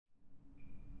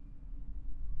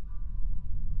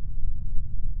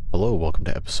Hello, welcome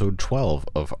to episode 12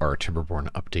 of our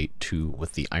Timberborn Update 2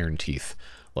 with the Iron Teeth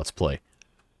Let's Play.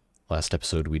 Last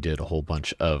episode we did a whole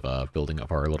bunch of building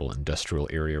of our little industrial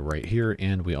area right here,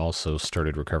 and we also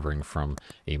started recovering from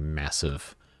a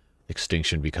massive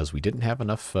extinction because we didn't have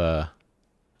enough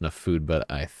food, but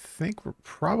I think we're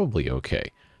probably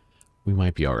okay. We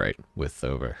might be alright with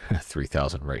over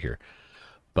 3,000 right here.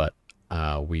 But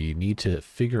we need to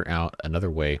figure out another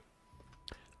way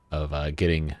of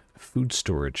getting food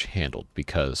storage handled,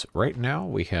 because right now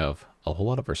we have a whole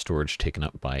lot of our storage taken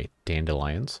up by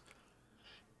dandelions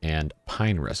and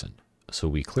pine resin. So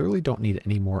we clearly don't need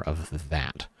any more of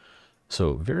that.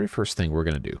 So very first thing we're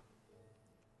going to do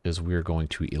is we're going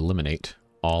to eliminate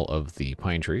all of the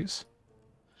pine trees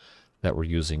that we're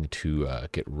using to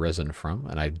get resin from.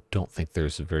 And I don't think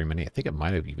there's very many. I think it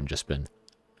might have even just been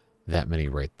that many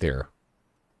right there.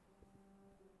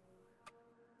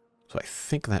 So I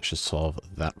think that should solve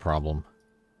that problem.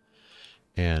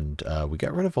 And we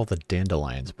got rid of all the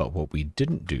dandelions, but what we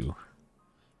didn't do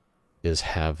is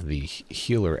have the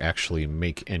healer actually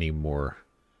make any more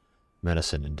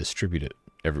medicine and distribute it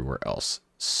everywhere else.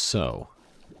 So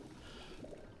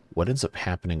what ends up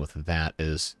happening with that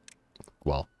is,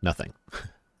 well, nothing.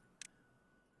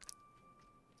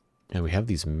 And we have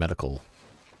these medical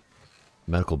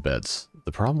beds.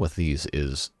 The problem with these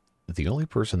is the only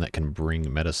person that can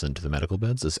bring medicine to the medical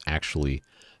beds is actually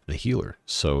the healer.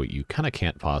 So you kind of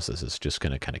can't pause this. It's just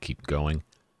going to kind of keep going,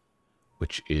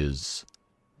 which is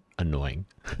annoying,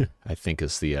 I think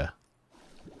is the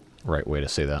right way to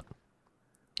say that.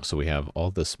 So we have all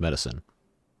this medicine.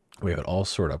 We have it all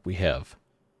stored up. We have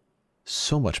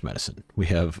so much medicine. We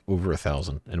have over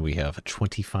 1,000, and we have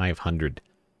 2,500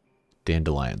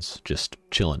 dandelions just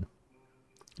chilling,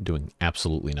 doing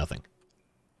absolutely nothing.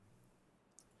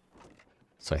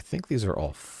 So I think these are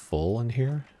all full in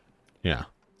here. Yeah.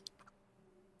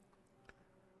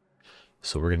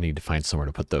 So we're going to need to find somewhere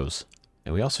to put those.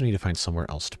 And we also need to find somewhere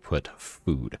else to put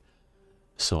food.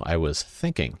 So I was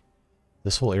thinking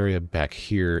this whole area back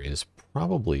here is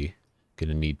probably going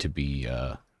to need to be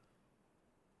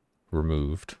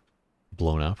removed,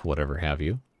 blown up, whatever have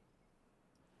you.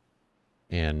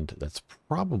 And that's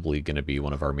probably going to be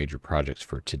one of our major projects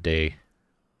for today.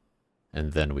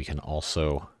 And then we can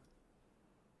also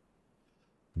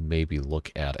maybe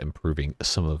look at improving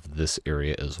some of this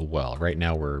area as well. Right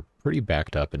now we're pretty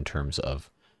backed up in terms of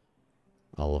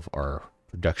all of our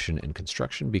production and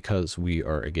construction because we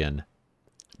are, again,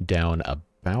 down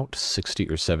about 60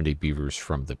 or 70 beavers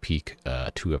from the peak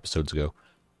 2 episodes ago.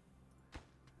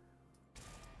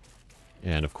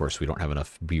 And of course we don't have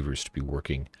enough beavers to be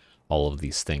working all of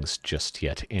these things just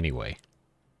yet anyway.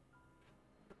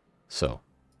 So,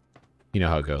 you know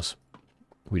how it goes.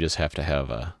 We just have to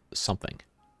have something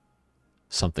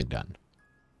done.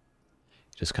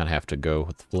 You just kind of have to go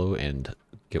with the flow and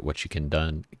get what you can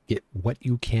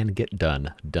get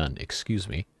done, excuse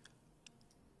me,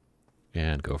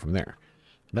 and go from there.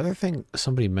 Another thing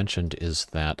somebody mentioned is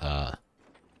that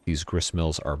these grist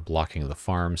mills are blocking the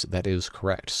farms. That is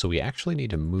correct. So we actually need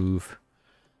to move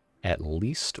at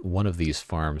least one of these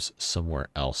farms somewhere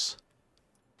else.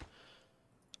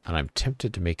 And I'm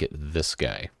tempted to make it this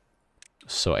guy.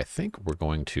 So I think we're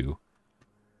going to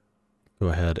go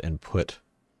ahead and put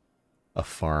a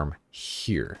farm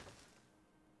here.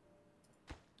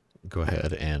 Go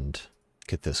ahead and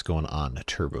get this going on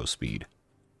turbo speed.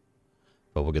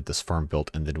 But we'll get this farm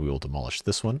built and then we will demolish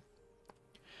this one.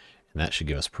 And that should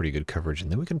give us pretty good coverage.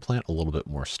 And then we can plant a little bit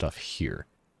more stuff here.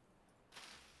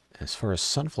 As far as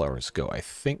sunflowers go, I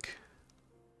think...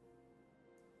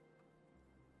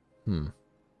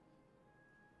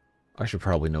 I should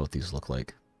probably know what these look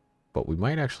like. But we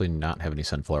might actually not have any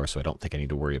sunflowers, so I don't think I need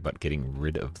to worry about getting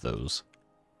rid of those.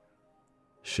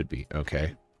 Should be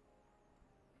okay.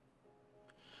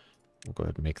 We'll go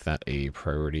ahead and make that a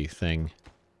priority thing.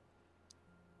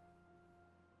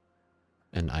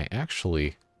 And I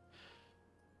actually...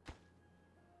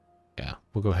 yeah,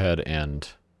 we'll go ahead and,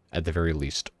 at the very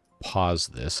least, pause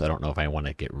this. I don't know if I want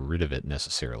to get rid of it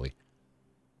necessarily.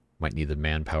 Might need the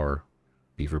manpower,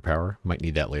 beaver power. Might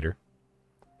need that later.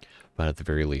 But at the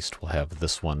very least, we'll have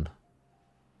this one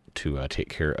to take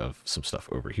care of some stuff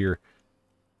over here.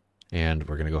 And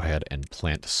we're going to go ahead and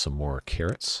plant some more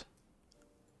carrots.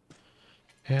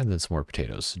 And then some more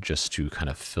potatoes, just to kind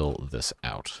of fill this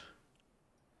out.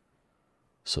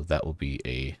 So that will be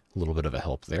a little bit of a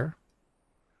help there.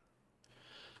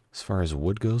 As far as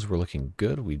wood goes, we're looking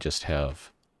good. We just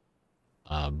have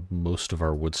most of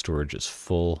our wood storage is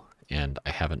full, and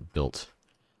I haven't built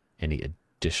any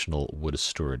additional wood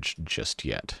storage just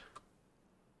yet.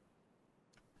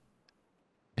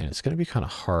 And it's going to be kind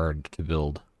of hard to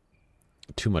build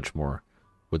too much more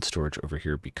wood storage over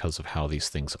here because of how these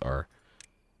things are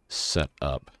set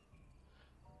up.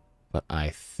 But I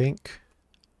think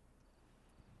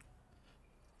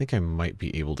I might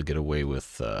be able to get away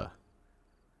with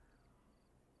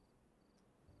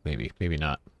maybe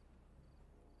not.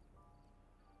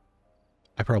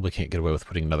 I probably can't get away with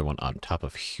putting another one on top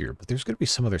of here, but there's going to be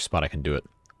some other spot I can do it.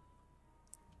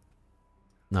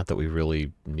 Not that we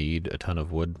really need a ton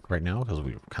of wood right now, because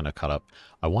we've kind of caught up.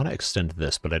 I want to extend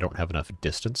this, but I don't have enough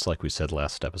distance, like we said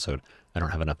last episode. I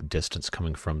don't have enough distance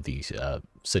coming from the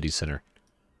city center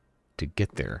to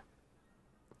get there,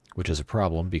 which is a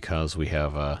problem because we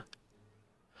have,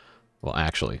 well,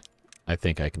 actually, I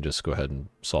think I can just go ahead and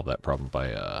solve that problem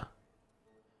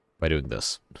by doing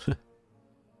this.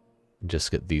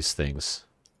 Just get these things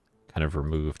kind of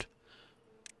removed.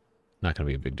 Not going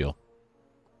to be a big deal.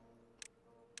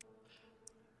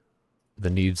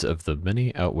 The needs of the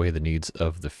many outweigh the needs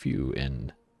of the few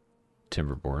in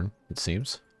Timberborn, it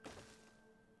seems.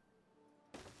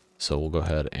 So we'll go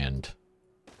ahead and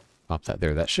pop that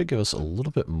there. That should give us a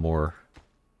little bit more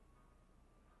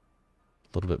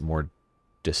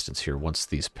distance here once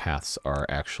these paths are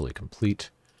actually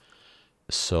complete.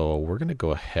 So we're going to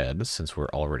go ahead, since we're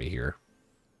already here.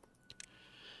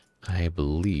 I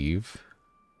believe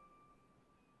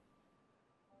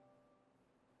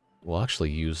we'll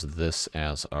actually use this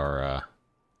as our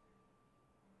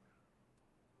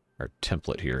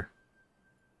template here.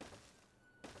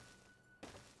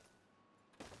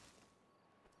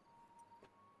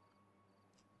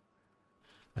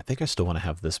 I think I still want to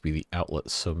have this be the outlet,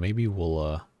 so maybe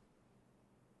we'll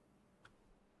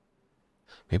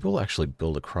actually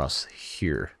build across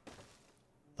here.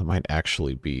 That might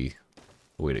actually be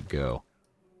the way to go.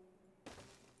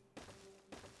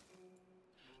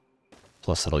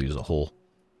 Plus, that'll use a whole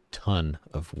ton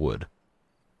of wood.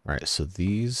 Alright, so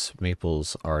these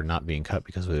maples are not being cut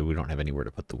because we don't have anywhere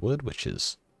to put the wood, which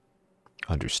is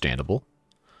understandable.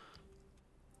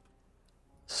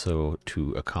 So,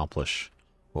 to accomplish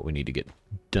what we need to get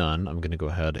done, I'm going to go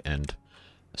ahead and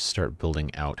start building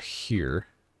out here.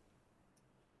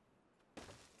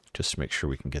 Just to make sure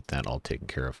we can get that all taken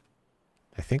care of.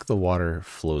 I think the water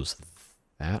flows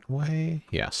that way.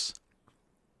 Yes.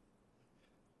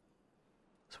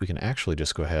 So we can actually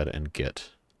just go ahead and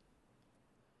get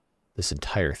this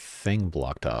entire thing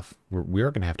blocked off. We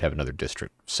are going to have another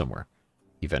district somewhere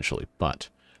eventually, but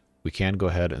we can go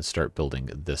ahead and start building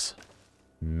this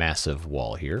massive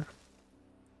wall here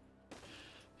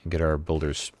and get our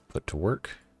builders put to work.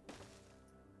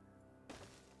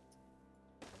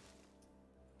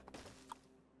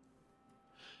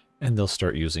 And they'll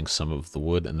start using some of the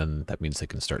wood, and then that means they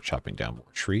can start chopping down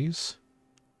more trees.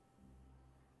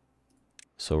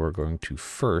 So we're going to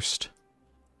first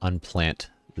unplant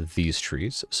these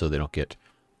trees so they don't get,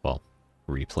 well,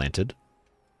 replanted.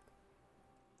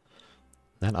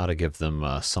 That ought to give them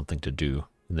something to do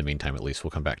in the meantime, at least.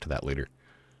 We'll come back to that later.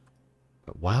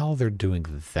 But while they're doing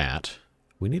that,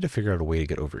 we need to figure out a way to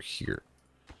get over here.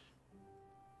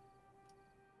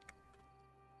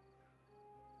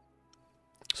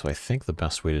 So I think the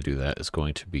best way to do that is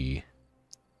going to be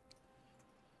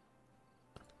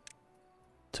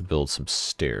to build some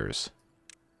stairs.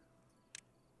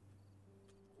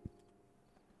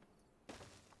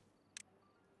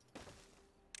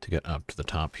 To get up to the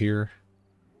top here.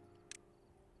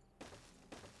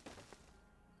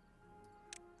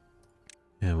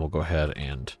 And we'll go ahead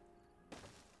and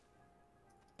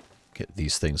get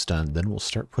these things done. Then we'll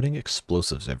start putting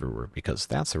explosives everywhere, because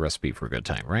that's a recipe for a good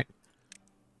time, right?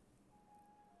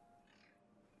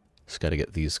 Just got to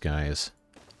get these guys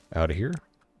out of here.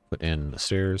 Put in the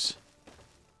stairs.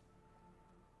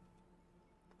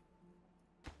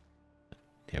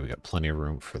 Yeah, we got plenty of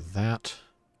room for that.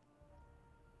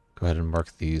 Go ahead and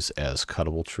mark these as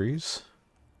cuttable trees.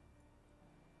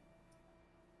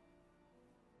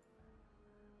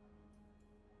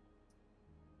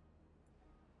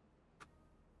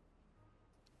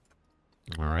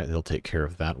 Alright, they'll take care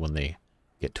of that when they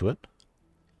get to it.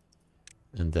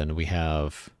 And then we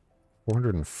have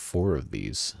 404 of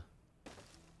these.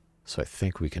 So I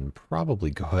think we can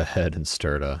probably go ahead and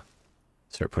start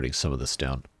putting some of this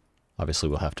down. Obviously,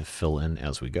 we'll have to fill in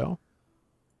as we go.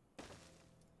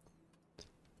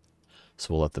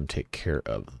 So we'll let them take care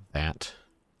of that.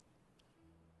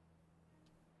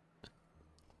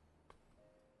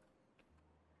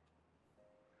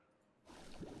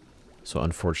 So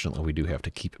unfortunately, we do have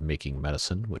to keep making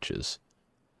medicine, which is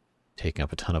taking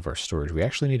up a ton of our storage. We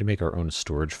actually need to make our own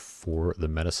storage for the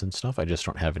medicine stuff. I just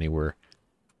don't have anywhere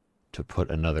to put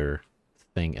another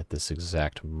thing at this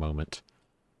exact moment.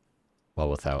 Well,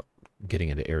 without getting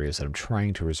into areas that I'm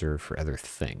trying to reserve for other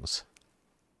things.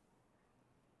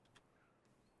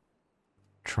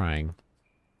 Trying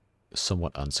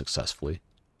somewhat unsuccessfully.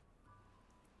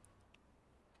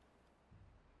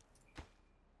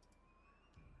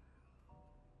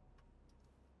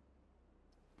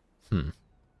 I'm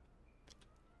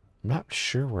not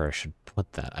sure where I should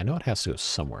put that. I know it has to go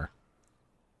somewhere.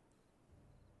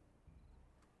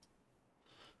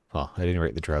 Well, at any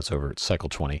rate, the drought's over at cycle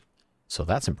 20, so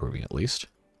that's improving at least.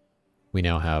 We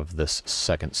now have this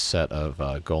second set of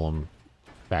golem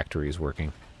factories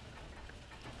working.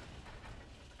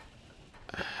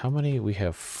 How many? We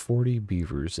have 40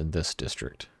 beavers in this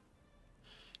district.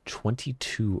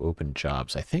 22 open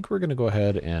jobs. I think we're going to go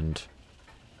ahead and...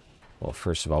 Well,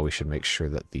 first of all, we should make sure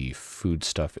that the food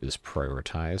stuff is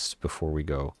prioritized before we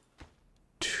go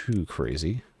too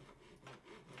crazy.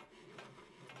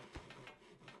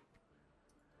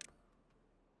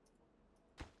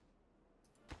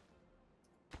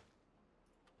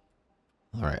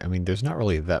 Alright, I mean, there's not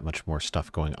really that much more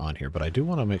stuff going on here, but I do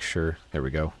want to make sure... There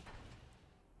we go.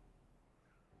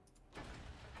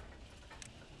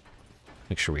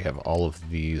 Make sure we have all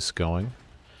of these going.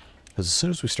 Because as soon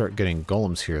as we start getting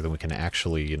golems here, then we can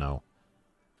actually, you know,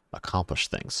 accomplish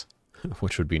things.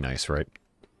 Which would be nice, right?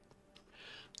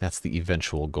 That's the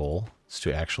eventual goal, is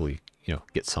to actually, you know,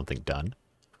 get something done.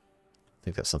 I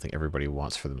think that's something everybody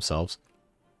wants for themselves.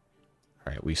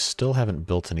 Alright, we still haven't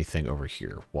built anything over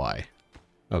here. Why?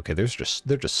 Okay, they're just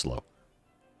slow.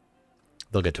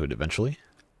 They'll get to it eventually.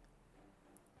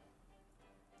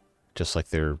 Just like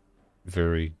they're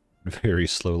very, very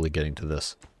slowly getting to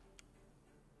this.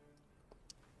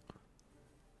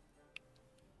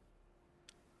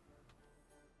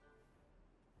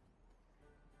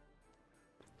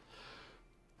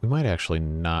 We might actually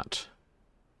not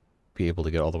be able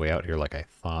to get all the way out here like I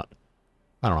thought.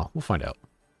 I don't know. We'll find out.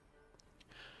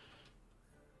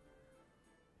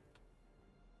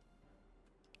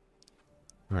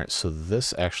 Alright, so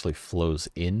this actually flows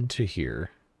into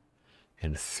here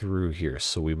and through here.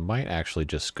 So we might actually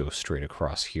just go straight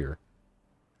across here.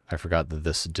 I forgot that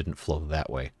this didn't flow that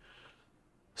way.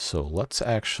 So let's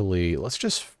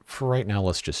just, for right now,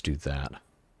 let's just do that.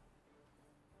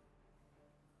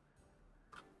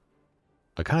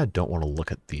 I kind of don't want to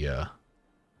look at the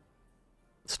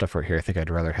stuff right here. I think I'd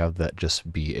rather have that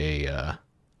just be a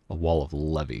wall of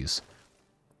levees.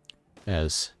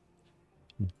 As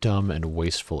dumb and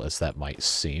wasteful as that might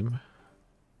seem.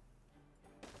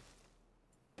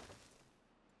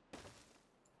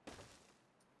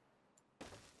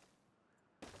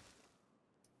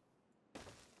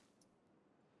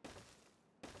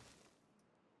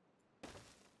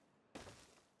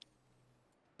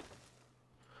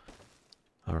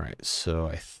 Alright, so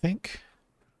I think...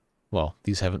 Well,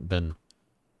 these haven't been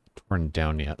torn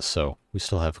down yet, so we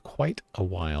still have quite a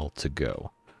while to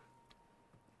go.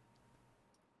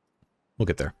 We'll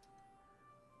get there.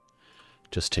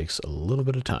 Just takes a little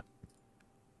bit of time.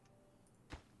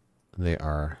 They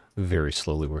are very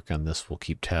slowly working on this. We'll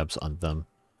keep tabs on them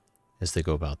as they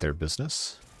go about their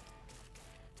business.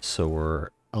 So we're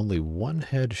only one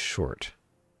head short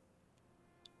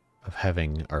of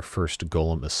having our first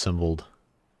golem assembled.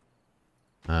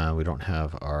 We don't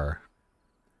have our...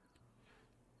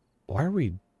 Why are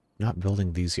we not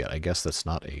building these yet? I guess that's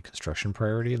not a construction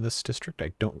priority in this district.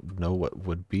 I don't know what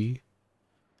would be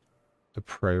a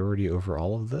priority over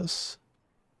all of this.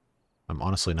 I'm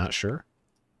honestly not sure.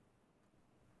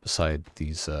 Beside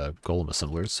these golem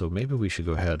assemblers, so maybe we should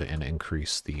go ahead and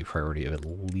increase the priority of at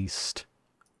least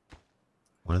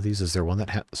one of these. Is there one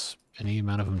that has any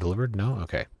amount of them delivered? No?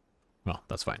 Okay. Well,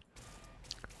 that's fine.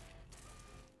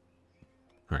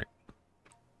 Alright.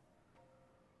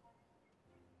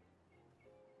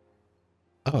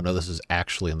 Oh, no, this is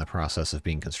actually in the process of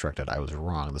being constructed. I was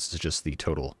wrong. This is just the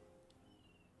total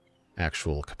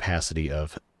actual capacity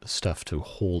of stuff to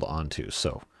hold on to.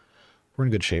 So, we're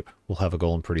in good shape. We'll have a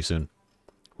golem pretty soon.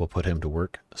 We'll put him to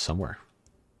work somewhere.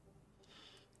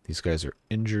 These guys are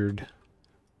injured.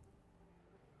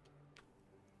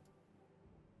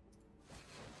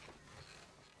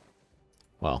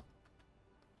 Well,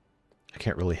 I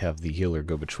can't really have the healer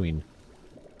go between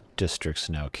districts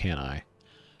now, can I?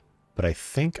 But I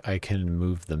think I can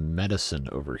move the medicine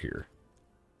over here.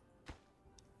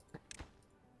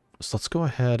 So let's go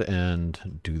ahead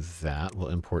and do that. We'll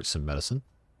import some medicine.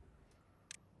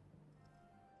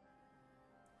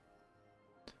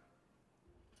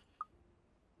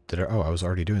 Oh, I was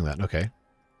already doing that. Okay.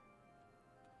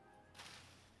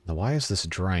 Now, why is this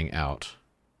drying out?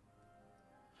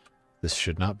 This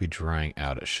should not be drying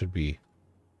out. It should be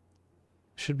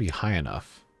high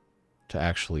enough to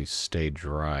actually stay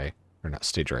dry. Or not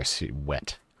stay dry, stay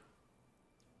wet.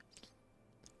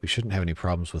 We shouldn't have any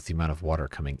problems with the amount of water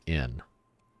coming in.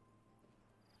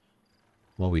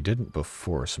 Well, we didn't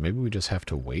before, so maybe we just have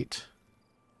to wait.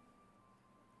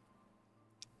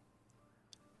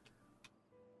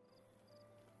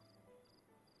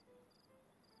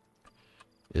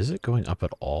 Is it going up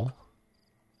at all?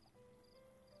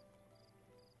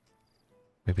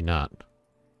 Maybe not.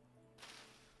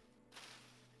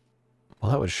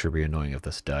 Well, that would sure be annoying if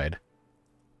this died.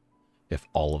 If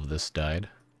all of this died.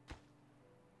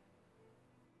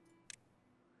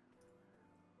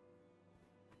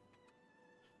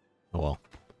 Oh well.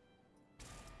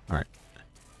 Alright.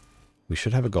 We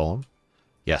should have a golem.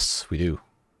 Yes, we do.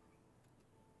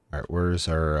 Alright, where's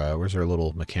our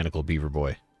little mechanical beaver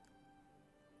boy?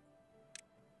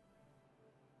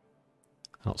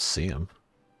 I don't see him.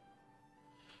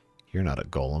 You're not a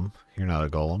golem. You're not a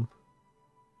golem.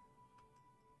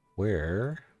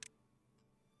 Where?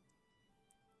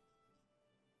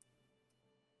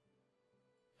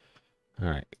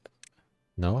 Alright.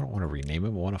 No, I don't want to rename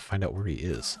him. I want to find out where he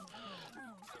is.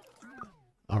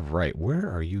 Alright, where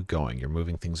are you going? You're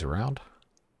moving things around?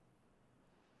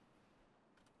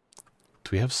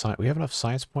 Do we have enough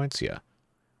science points? Yeah.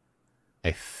 I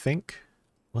think...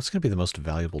 What's going to be the most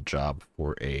valuable job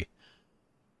for a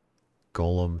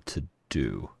golem to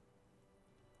do?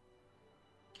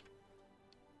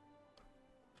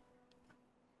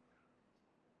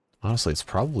 Honestly, it's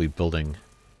probably building...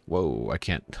 Whoa, I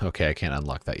can't... Okay, I can't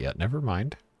unlock that yet. Never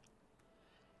mind.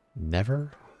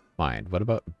 Never mind. What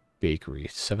about bakery?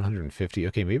 750.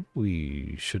 Okay, maybe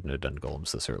we shouldn't have done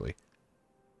golems this early.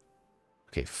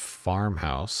 Okay,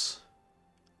 farmhouse.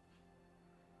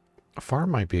 A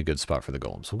farm might be a good spot for the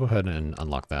golems. We'll go ahead and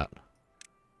unlock that.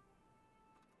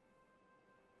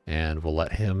 And we'll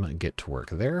let him get to work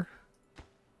there.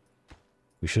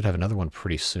 We should have another one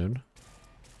pretty soon.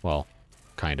 Well,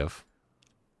 kind of.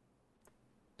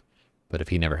 But if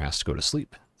he never has to go to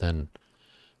sleep, then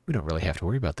we don't really have to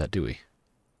worry about that, do we?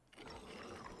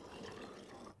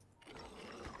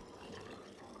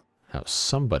 Now,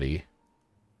 somebody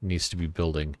needs to be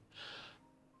building...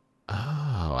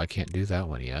 Oh, I can't do that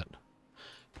one yet.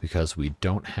 Because we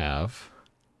don't have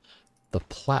the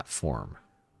platform.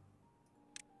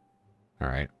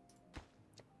 Alright.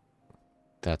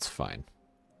 That's fine.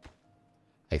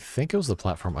 I think it was the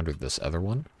platform under this other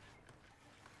one.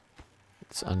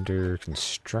 It's under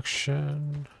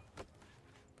construction.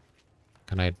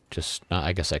 Can I just...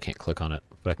 I guess I can't click on it,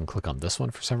 but I can click on this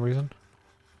one for some reason.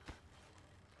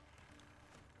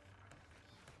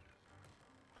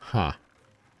 Huh.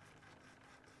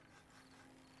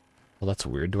 Well, that's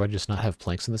weird. Do I just not have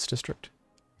planks in this district?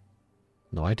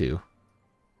 No, I do.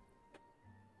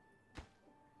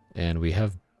 And we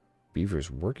have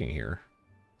beavers working here.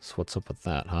 So what's up with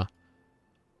that, huh?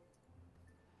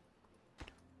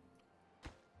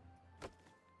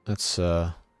 That's,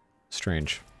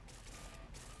 strange.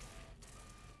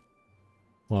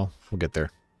 Well, we'll get there.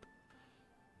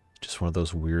 Just one of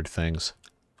those weird things.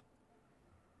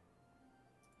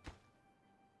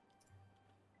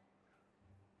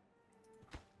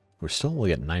 We're still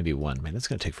only at 91. Man, it's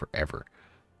going to take forever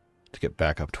to get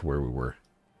back up to where we were.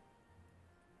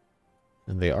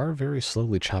 And they are very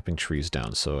slowly chopping trees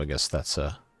down, so I guess that's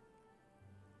a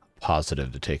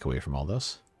positive to take away from all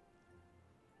this.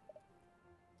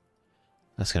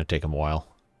 That's going to take them a while.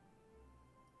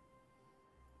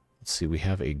 Let's see, we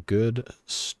have a good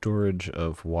storage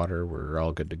of water. We're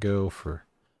all good to go for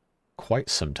quite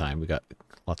some time. We got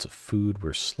lots of food.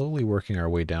 We're slowly working our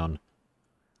way down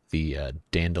the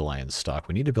dandelion stock.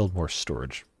 We need to build more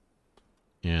storage.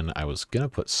 And I was going to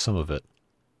put some of it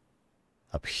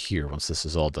up here once this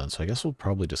is all done. So I guess we'll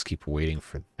probably just keep waiting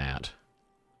for that.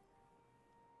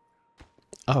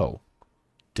 Oh,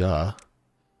 duh.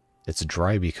 It's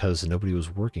dry because nobody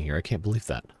was working here. I can't believe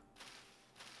that.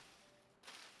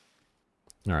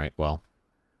 Alright, well,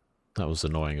 that was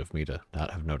annoying of me to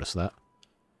not have noticed that.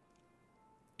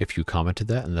 If you commented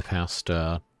that in the past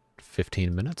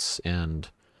 15 minutes and...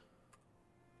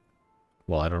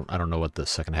 Well, I don't know what the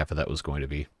second half of that was going to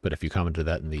be, but if you commented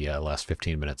that in the last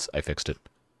 15 minutes, I fixed it.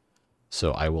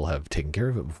 So I will have taken care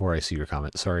of it before I see your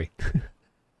comment. Sorry.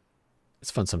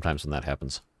 It's fun sometimes when that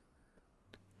happens.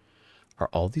 Are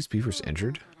all these beavers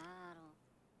injured?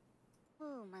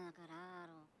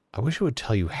 I wish it would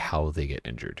tell you how they get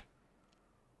injured.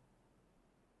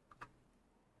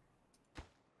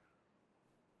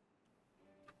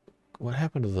 What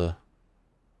happened to the...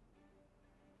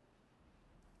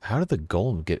 How did the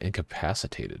golem get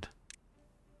incapacitated?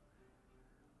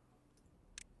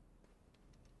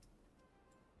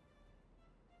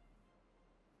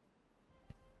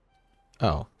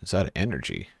 Oh, is that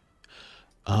energy?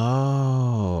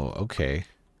 Oh, okay.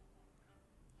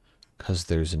 Because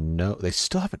there's no... They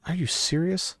still haven't... Are you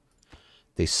serious?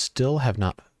 They still have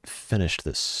not finished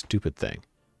this stupid thing.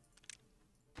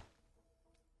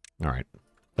 Alright.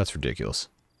 That's ridiculous.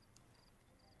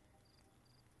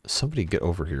 Somebody get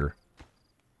over here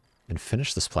and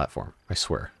finish this platform. I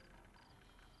swear.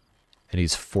 It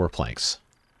needs 4 planks.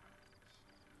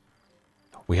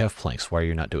 We have planks. Why are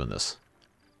you not doing this?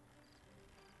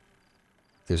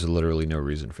 There's literally no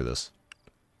reason for this.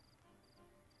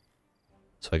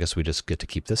 So I guess we just get to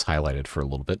keep this highlighted for a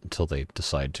little bit until they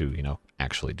decide to, you know,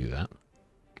 actually do that.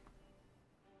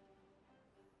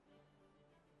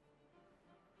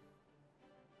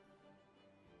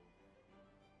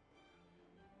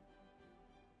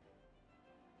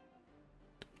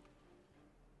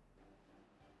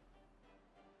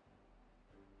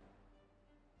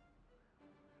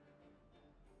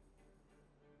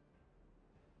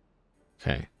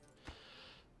 Okay.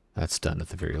 That's done at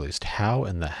the very least. How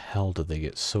in the hell did they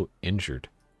get so injured?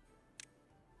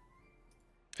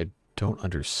 I don't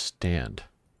understand.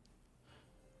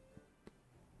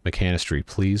 Mechanistry,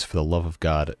 please, for the love of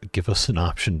God, give us an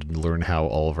option to learn how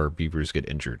all of our beavers get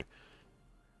injured.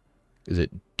 Because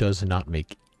it does not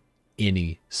make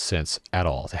any sense at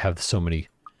all to have so many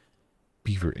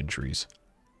beaver injuries.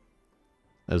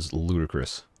 That is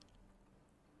ludicrous.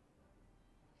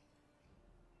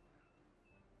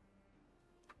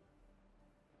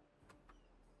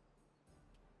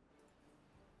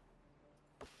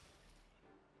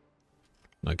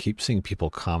 I keep seeing people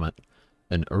comment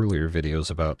in earlier videos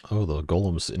about, oh, the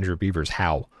golems injure beavers.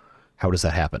 How? How does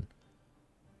that happen?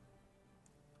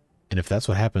 And if that's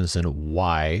what happens, then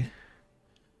why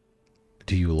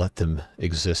do you let them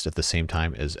exist at the same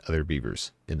time as other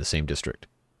beavers in the same district?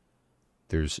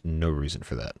 There's no reason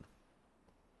for that.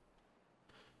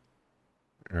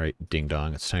 Alright, Ding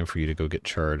Dong, it's time for you to go get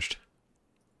charged.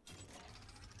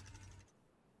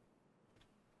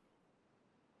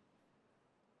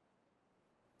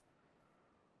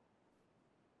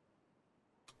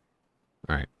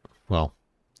 Alright, well,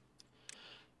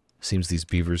 seems these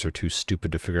beavers are too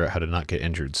stupid to figure out how to not get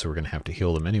injured, so we're going to have to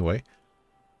heal them anyway.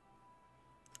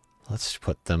 Let's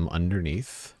put them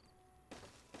underneath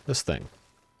this thing.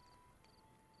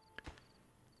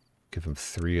 Give them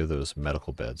 3 of those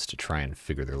medical beds to try and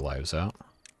figure their lives out.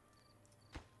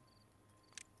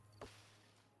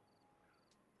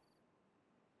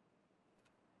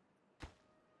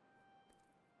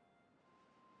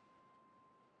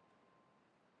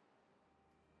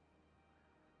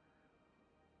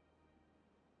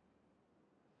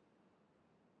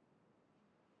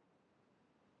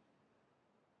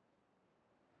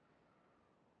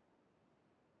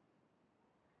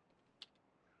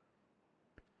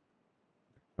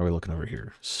 How are we looking over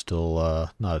here? Still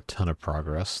not a ton of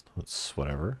progress. That's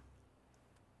whatever.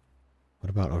 What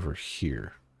about over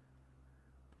here?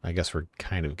 I guess we're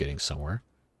kind of getting somewhere.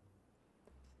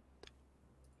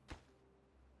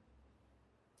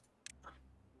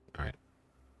 Alright.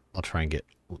 I'll try and get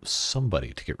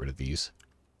somebody to get rid of these.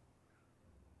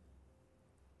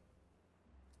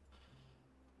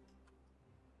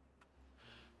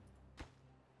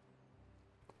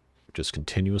 Just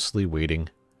continuously waiting.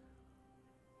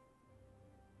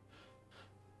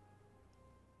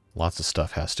 Lots of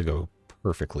stuff has to go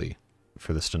perfectly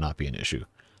for this to not be an issue.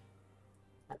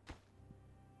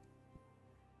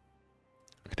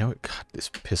 Now, God, this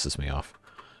pisses me off.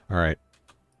 Alright.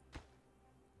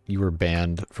 You were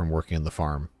banned from working on the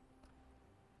farm.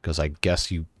 Because I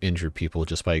guess you injure people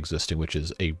just by existing, which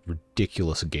is a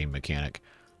ridiculous game mechanic.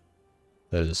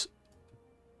 That is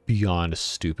beyond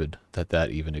stupid that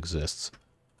that even exists.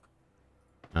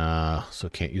 So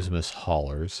can't use them as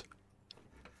haulers.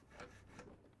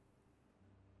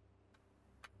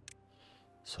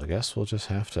 So I guess we'll just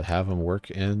have to have them work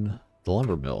in the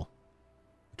lumber mill.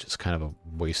 Which is kind of a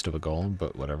waste of a golem,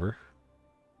 but whatever.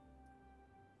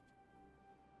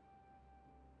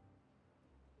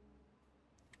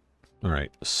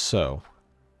 Alright, so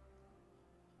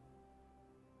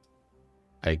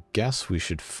I guess we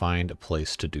should find a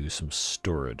place to do some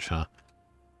storage, huh?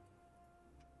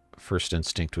 First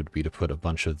instinct would be to put a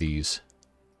bunch of these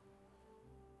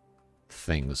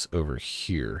things over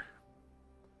here.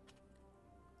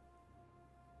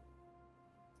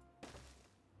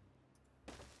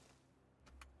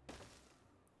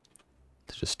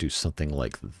 To just do something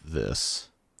like this.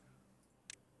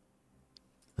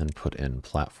 Then put in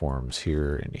platforms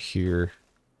here and here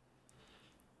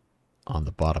on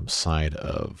the bottom side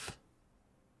of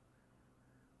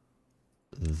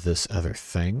this other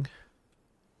thing.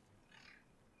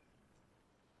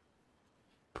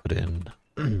 Put put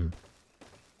in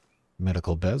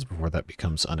medical beds before that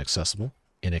becomes inaccessible.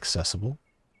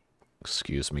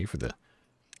 Excuse me for the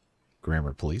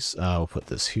grammar police. We'll put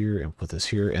this here and put this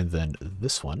here, and then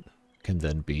this one can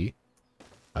then be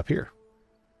up here.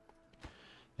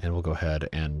 And we'll go ahead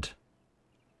and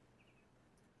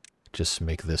just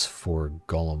make this 4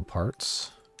 golem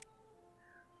parts,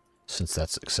 since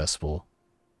that's accessible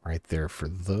right there for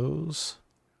those.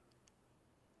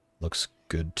 Looks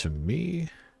good to me.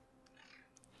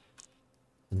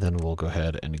 And then we'll go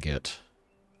ahead and get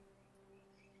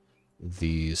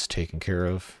these taken care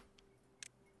of.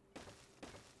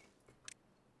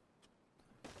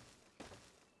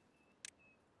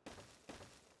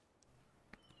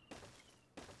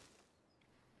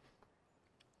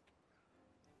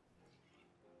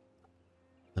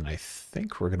 And I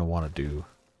think we're going to want to do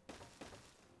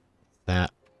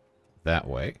that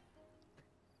way.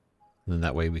 And then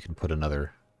that way we can put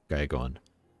another guy going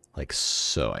like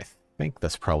so. I think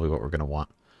that's probably what we're going to want.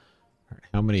 All right,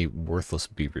 how many worthless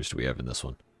beavers do we have in this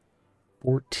one?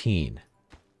 14.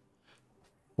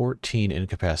 14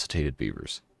 incapacitated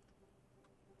beavers.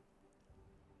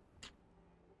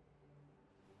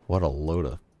 What a load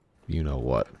of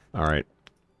you-know-what. All right.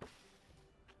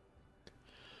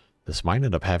 This might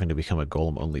end up having to become a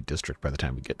golem-only district by the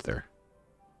time we get there.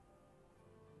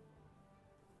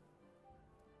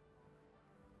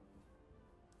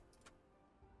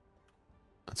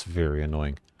 That's very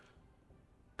annoying.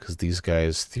 Because these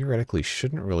guys theoretically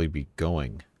shouldn't really be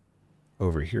going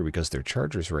over here because their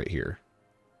charger's right here.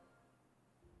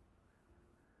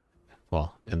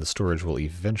 Well, and the storage will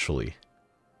eventually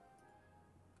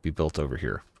be built over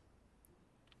here.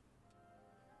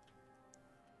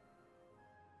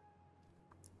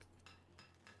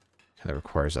 That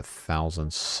requires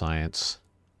 1,000 science.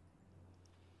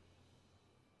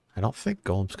 I don't think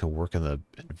golems can work in the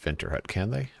inventor hut, can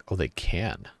they? Oh, they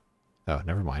can. Oh,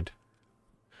 never mind.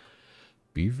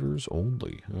 Beavers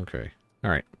only. Okay. All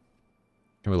right.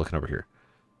 And we're looking over here.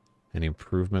 Any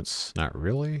improvements? Not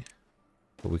really.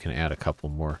 But we can add a couple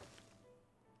more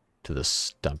to the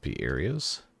stumpy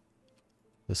areas.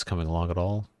 This coming along at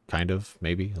all? Kind of,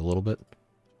 maybe, a little bit.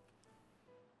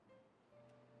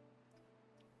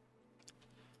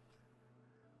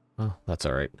 Oh, that's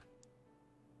all right.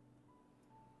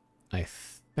 I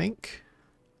think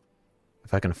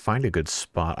if I can find a good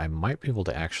spot, I might be able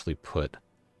to actually put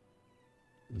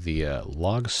the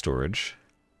log storage,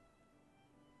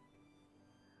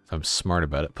 if I'm smart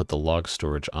about it, put the log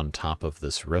storage on top of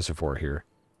this reservoir here.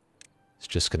 It's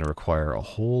just going to require a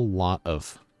whole lot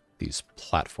of these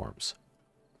platforms.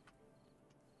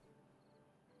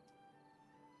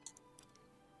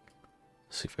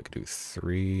 Let's see if I can do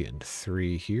 3 and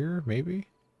 3 here, maybe?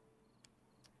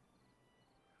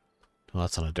 Well,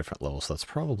 that's on a different level, so that's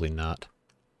probably not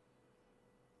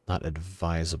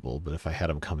advisable, but if I had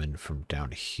them come in from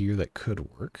down here, that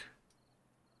could work.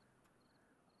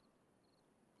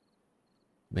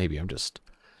 Maybe I'm just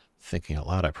thinking out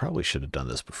loud. I probably should have done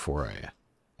this before I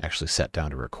actually sat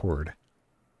down to record.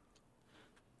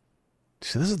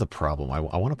 See, this is the problem. I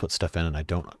want to put stuff in, and I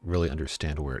don't really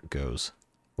understand where it goes,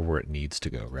 or where it needs to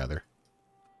go, rather.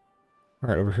 All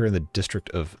right, over here in the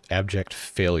district of abject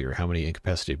failure, how many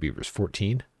incapacitated beavers?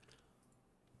 14?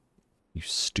 You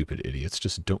stupid idiots.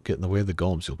 Just don't get in the way of the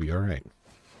golems. You'll be all right.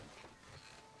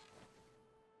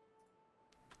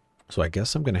 So I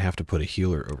guess I'm going to have to put a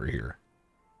healer over here.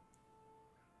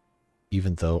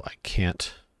 Even though I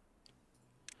can't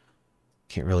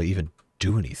really even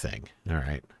do anything. All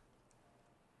right.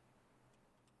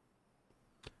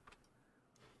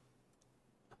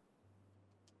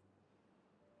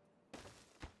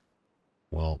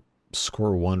 Well,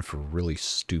 score 1 for really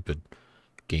stupid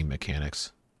game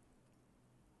mechanics.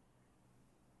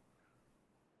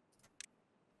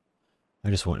 I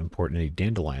just won't import any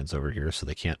dandelions over here so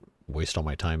they can't waste all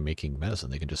my time making medicine.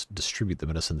 They can just distribute the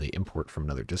medicine they import from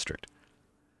another district.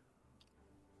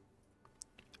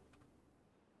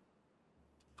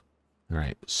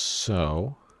 Alright,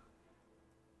 so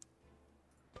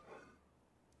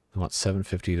I want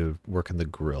 750 to work in the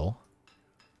grill.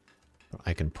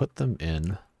 I can put them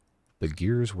in the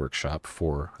gears workshop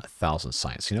for 1,000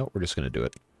 science. You know what? We're just going to do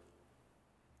it.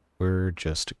 We're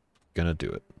just going to do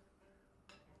it.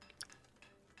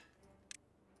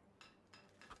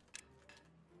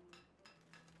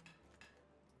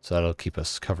 So that'll keep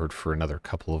us covered for another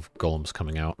couple of golems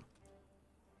coming out.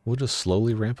 We'll just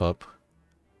slowly ramp up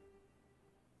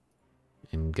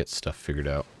and get stuff figured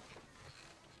out.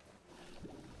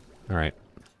 All right.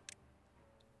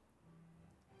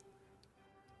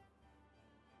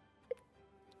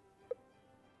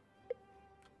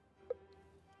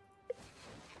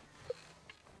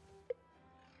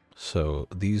 So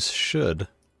these should,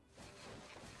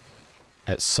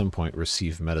 at some point,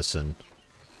 receive medicine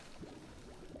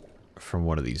from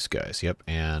one of these guys. Yep,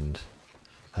 and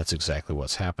that's exactly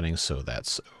what's happening, so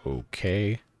that's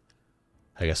okay.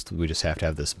 I guess we just have to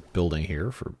have this building here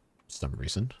for some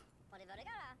reason.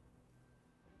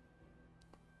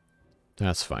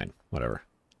 That's fine, whatever.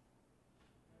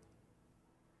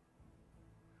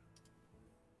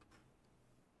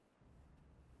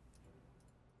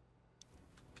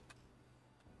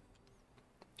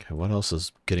 Okay, what else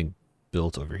is getting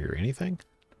built over here? Anything?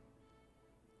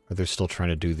 Or they're still trying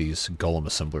to do these golem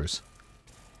assemblers?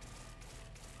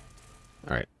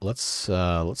 Alright, let's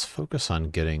focus on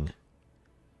getting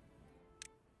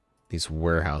these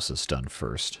warehouses done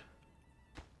first.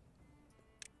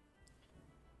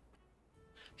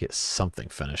 Get something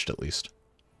finished at least.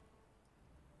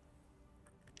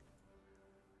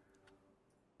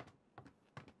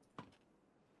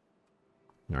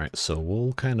 Alright, so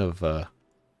we'll kind of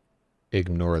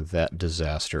ignore that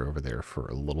disaster over there for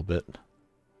a little bit.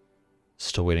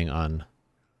 Still waiting on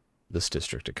this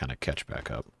district to kind of catch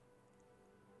back up.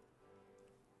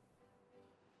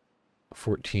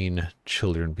 14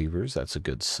 children beavers, that's a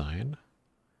good sign.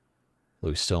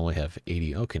 We still only have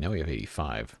 80. Okay, now we have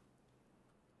 85.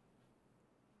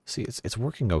 See, it's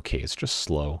working okay. It's just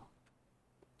slow.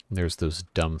 There's those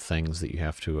dumb things that you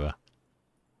have to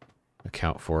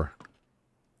account for.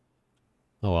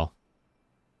 Oh well.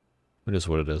 It is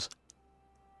what it is.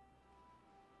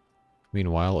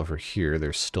 Meanwhile, over here,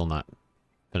 they're still not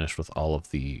finished with all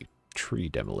of the tree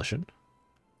demolition.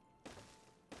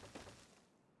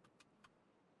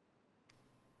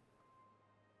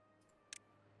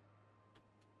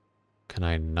 Can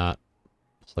I not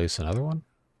place another one?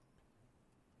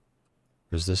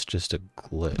 Or is this just a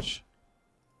glitch?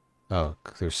 Oh,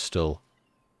 there's still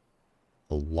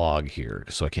a log here,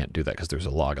 so I can't do that because there's a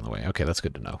log in the way. Okay, that's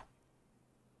good to know.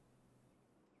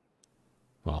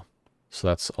 Well, so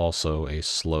that's also a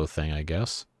slow thing, I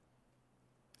guess.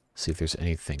 See if there's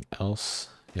anything else.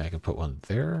 Yeah, I can put one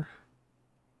there.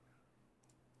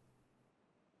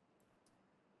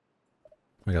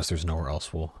 I guess there's nowhere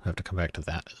else. We'll have to come back to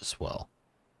that as well.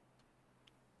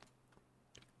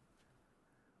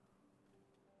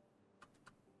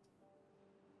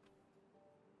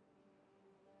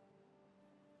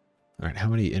 Alright, how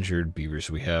many injured beavers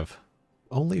do we have?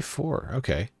 Only 4.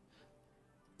 Okay.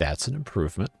 That's an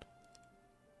improvement.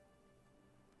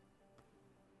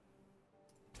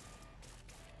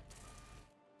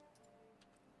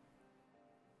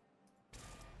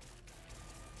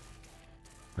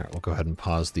 Alright, we'll go ahead and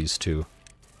pause these two.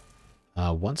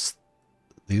 Once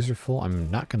these are full,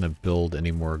 I'm not going to build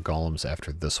any more golems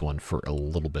after this one for a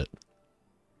little bit.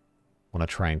 I want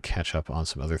to try and catch up on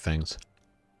some other things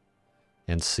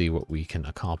and see what we can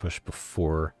accomplish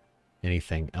before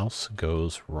anything else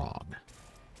goes wrong.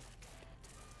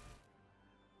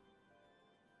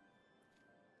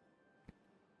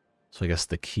 So I guess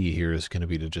the key here is going to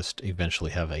be to just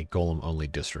eventually have a golem-only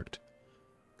district.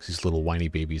 Because these little whiny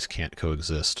babies can't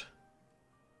coexist.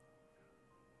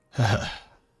 How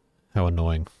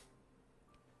annoying.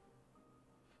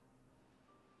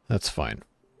 That's fine.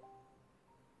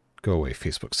 Go away,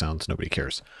 Facebook sounds. Nobody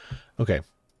cares. Okay.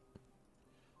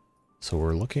 So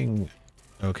we're looking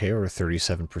okay. We're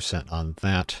 37% on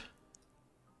that.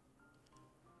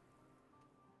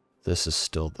 This is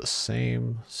still the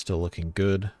same. Still looking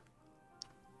good.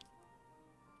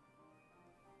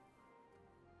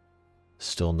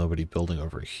 Still nobody building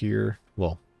over here.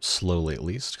 Well, slowly at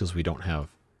least, because we don't have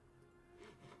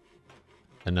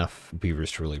enough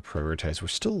beavers to really prioritize. We're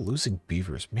still losing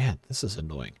beavers. Man, this is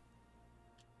annoying.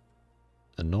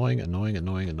 Annoying, annoying,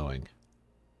 annoying, annoying.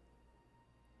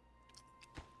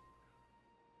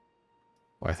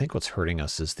 Well, I think what's hurting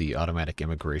us is the automatic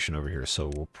immigration over here,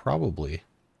 so we'll probably...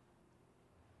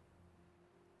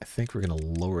 I think we're going to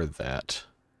lower that.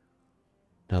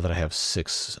 Now that I have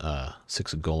six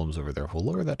golems over there, we'll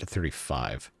lower that to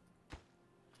 35.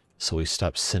 So we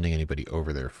stop sending anybody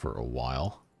over there for a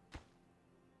while.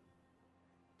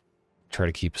 Try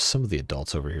to keep some of the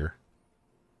adults over here.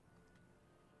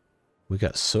 We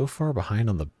got so far behind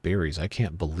on the berries, I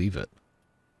can't believe it.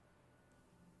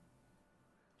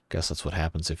 Guess that's what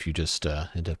happens if you just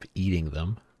end up eating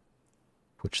them,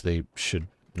 which they should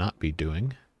not be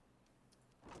doing.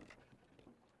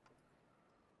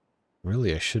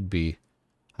 Really, I should be...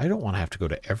 I don't want to have to go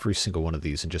to every single one of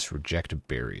these and just reject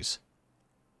berries.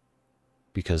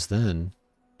 Because then,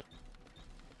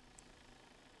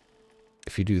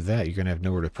 if you do that, you're going to have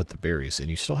nowhere to put the berries,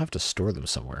 and you still have to store them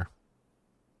somewhere.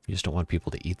 You just don't want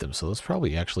people to eat them, so that's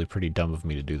probably actually pretty dumb of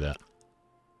me to do that.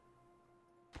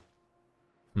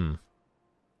 Hmm.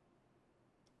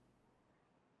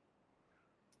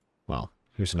 Well,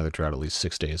 here's another drought, at least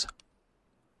 6 days.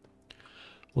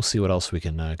 We'll see what else we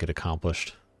can get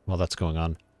accomplished while that's going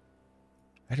on.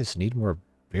 I just need more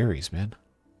berries, man.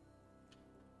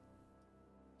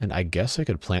 And I guess I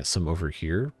could plant some over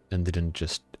here and then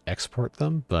just export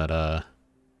them, but I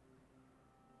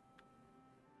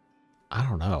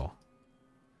don't know.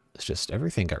 It's just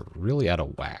everything got really out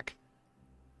of whack.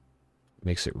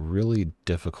 Makes it really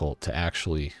difficult to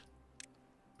actually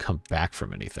come back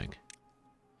from anything.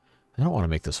 I don't want to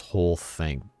make this whole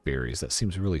thing berries. That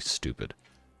seems really stupid.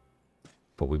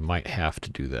 But we might have to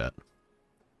do that.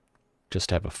 Just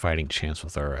to have a fighting chance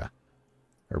with our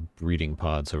breeding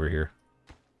pods over here.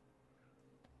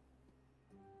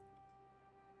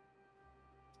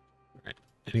 All right.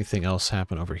 Anything else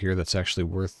happen over here that's actually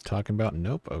worth talking about?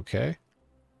 Nope. Okay.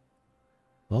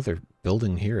 Well, they're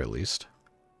building here at least.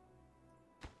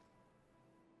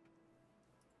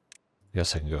 I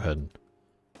guess I can go ahead and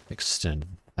extend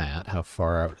that. How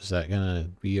far out is that going to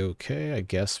be okay? I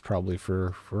guess probably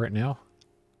for right now.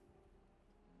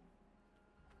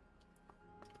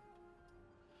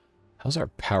 How's our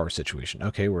power situation?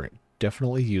 Okay, we're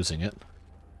definitely using it.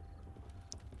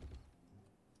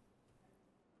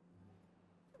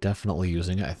 Definitely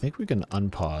using it. I think we can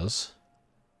unpause.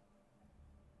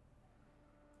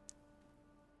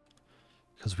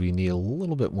 Because we need a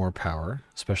little bit more power,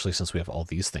 especially since we have all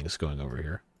these things going over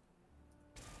here.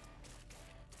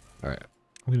 Alright,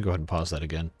 I'm going to go ahead and pause that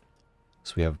again.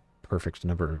 So we have perfect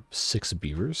number 6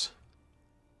 beavers.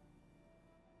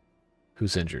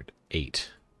 Who's injured? 8.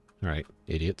 Alright,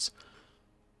 idiots.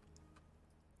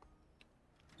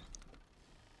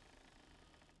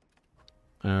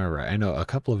 Alright, I know a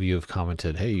couple of you have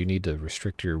commented, hey, you need to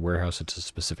restrict your warehouse to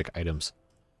specific items.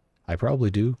 I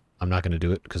probably do. I'm not going to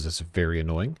do it because it's very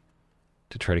annoying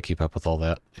to try to keep up with all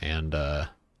that, and I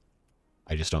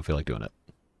just don't feel like doing it.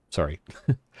 Sorry.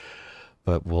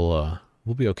 But we'll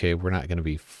be okay. We're not going to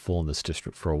be full in this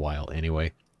district for a while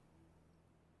anyway.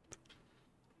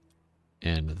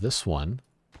 And this one,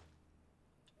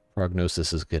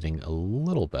 prognosis is getting a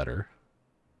little better.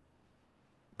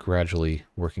 Gradually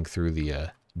working through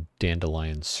the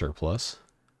dandelion surplus.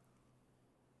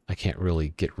 I can't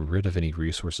really get rid of any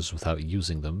resources without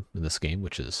using them in this game,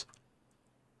 which is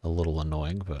a little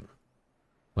annoying, but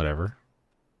whatever.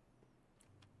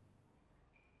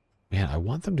 Man, I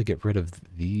want them to get rid of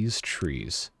these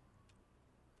trees,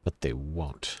 but they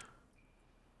won't.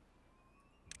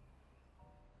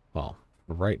 Well,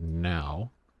 right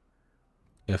now,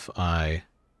 if I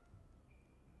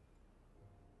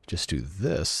just do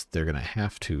this, they're going to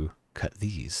have to cut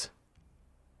these.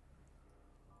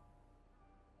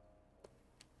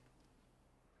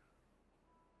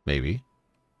 Maybe.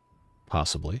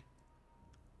 Possibly.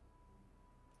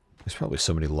 There's probably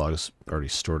so many logs already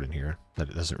stored in here that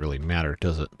it doesn't really matter,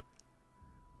 does it?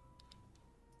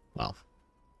 Well,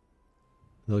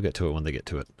 they'll get to it when they get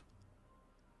to it.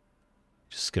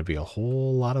 Just going to be a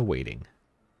whole lot of waiting.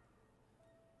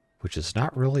 Which is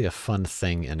not really a fun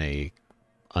thing in a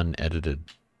unedited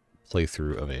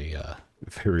playthrough of a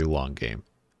very long game.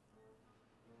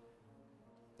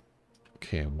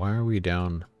 Okay, why are we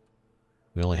down?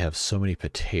 We only have so many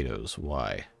potatoes.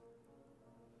 Why?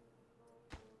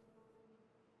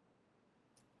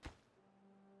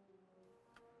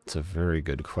 It's a very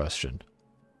good question.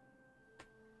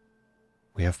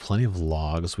 We have plenty of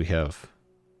logs. We have...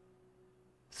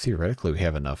 Theoretically, we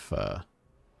have enough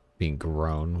being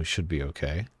grown. We should be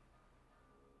okay.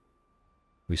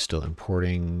 We still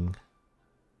importing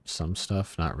some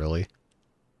stuff? Not really.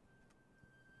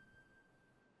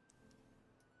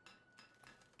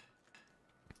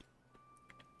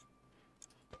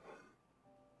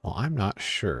 Well, I'm not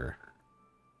sure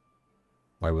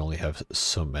why we only have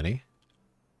so many.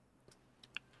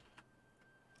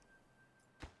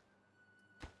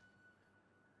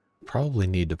 Probably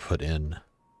need to put in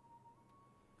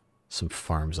some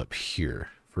farms up here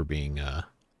for being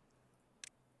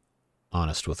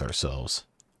honest with ourselves.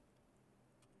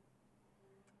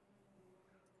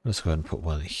 Let's go ahead and put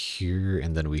one here,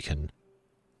 and then we can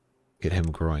get him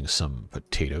growing some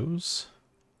potatoes.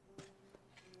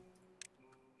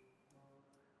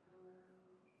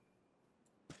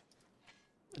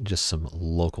 Just some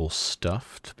local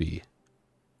stuff to be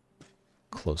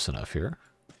close enough here.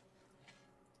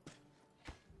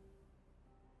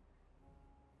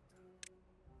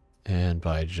 And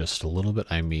by just a little bit,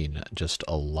 I mean just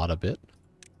a lot of bit.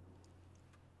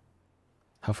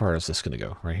 How far is this going to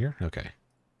go? Right here? Okay.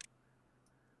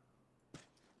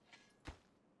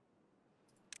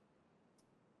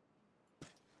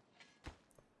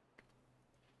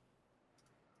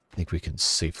 think we can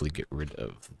safely get rid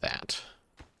of that.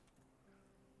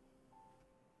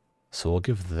 So we'll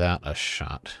give that a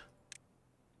shot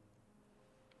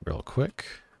real quick.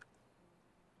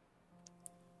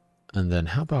 And then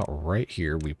how about right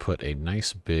here we put a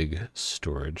nice big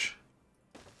storage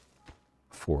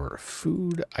for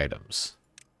food items.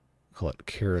 Call it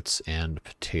carrots and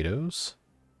potatoes.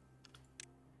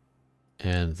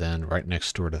 And then right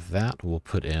next door to that we'll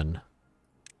put in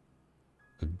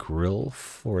a grill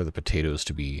for the potatoes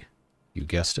to be, you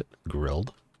guessed it,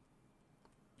 grilled.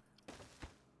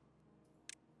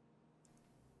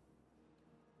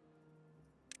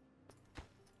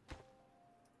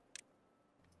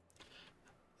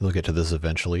 We'll get to this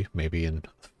eventually, maybe in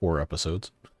 4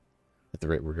 episodes, at the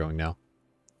rate we're going now.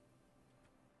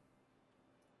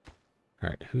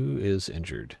 Alright, who is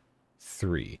injured?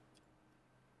 3.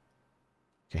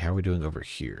 Okay, how are we doing over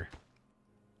here?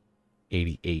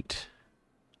 88.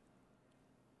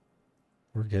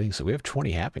 We're getting, so we have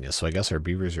 20 happiness, so I guess our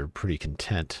beavers are pretty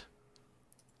content.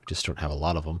 We just don't have a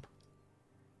lot of them.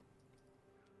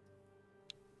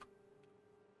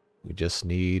 We just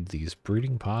need these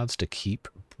breeding pods to keep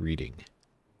breeding.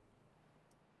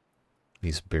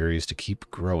 These berries to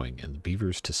keep growing, and the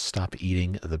beavers to stop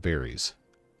eating the berries.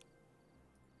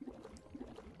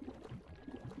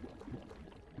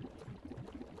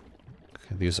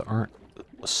 Okay, these aren't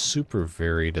super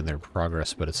varied in their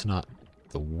progress, but it's not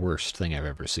the worst thing I've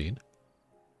ever seen.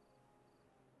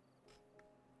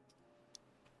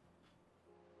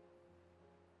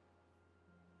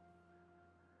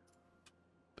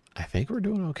 I think we're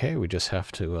doing okay. We just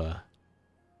have to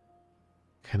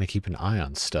kind of keep an eye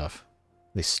on stuff.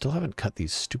 They still haven't cut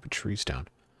these stupid trees down.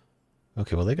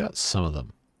 Okay, well, they got some of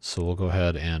them. So we'll go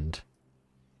ahead and...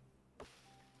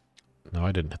 No,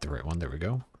 I didn't hit the right one. There we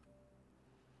go.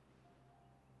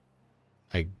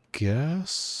 I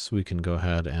guess we can go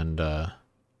ahead and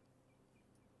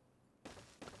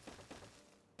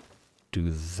do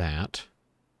that.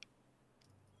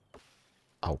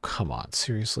 Oh, come on.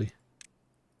 Seriously?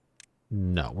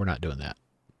 No, we're not doing that.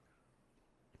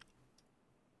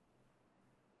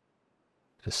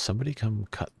 Does somebody come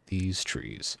cut these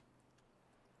trees?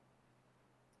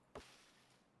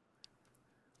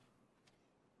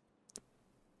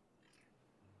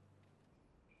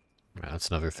 That's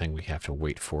another thing we have to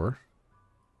wait for.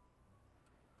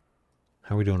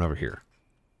 How are we doing over here?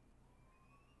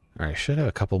 Alright, I should have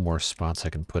a couple more spots I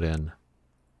can put in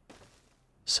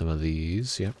some of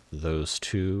these. Yep, those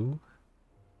 2.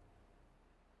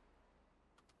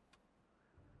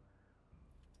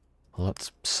 Well,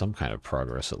 that's some kind of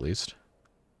progress, at least.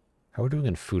 How are we doing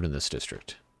in food in this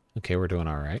district? Okay, we're doing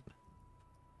alright.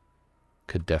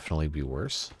 Could definitely be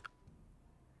worse.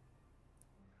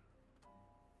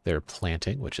 They're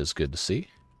planting, which is good to see.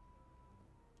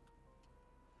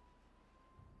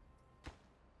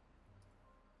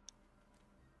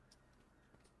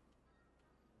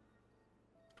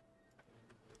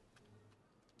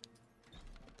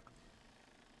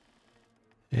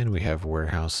 And we have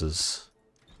warehouses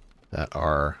that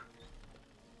are,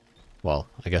 well,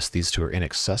 I guess these 2 are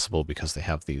inaccessible because they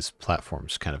have these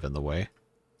platforms kind of in the way.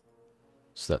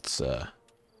 So that's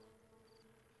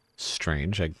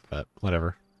strange, but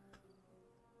whatever.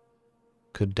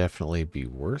 Could definitely be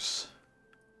worse.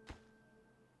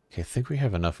 Okay, I think we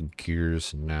have enough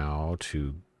gears now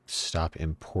to stop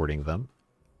importing them,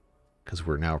 because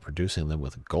we're now producing them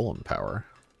with golem power.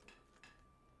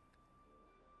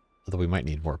 Although we might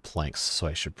need more planks, so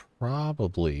I should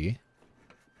probably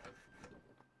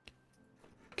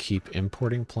keep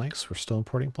importing planks. We're still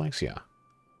importing planks? Yeah.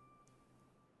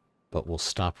 But we'll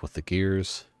stop with the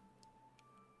gears.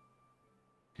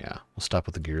 Yeah, we'll stop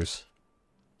with the gears.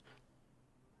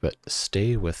 But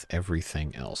stay with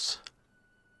everything else.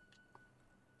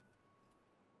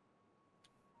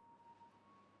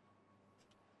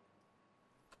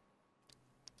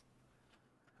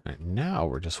 All right, now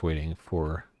we're just waiting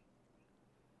for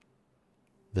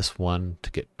this one to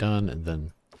get done, and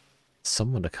then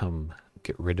someone to come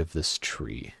get rid of this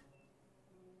tree.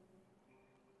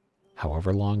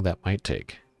 However long that might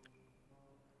take.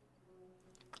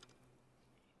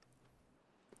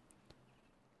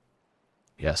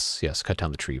 Yes, yes, cut down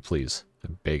the tree, please.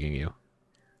 I'm begging you.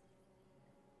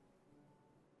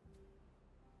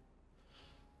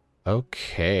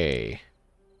 Okay.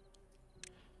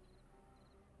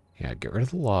 Yeah, get rid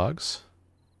of the logs.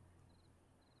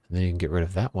 And then you can get rid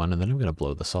of that one, and then I'm going to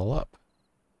blow this all up.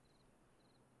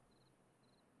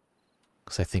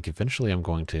 Because I think eventually I'm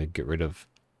going to get rid of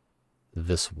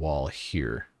this wall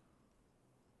here.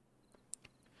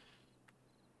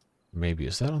 Maybe,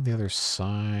 is that on the other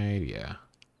side? Yeah.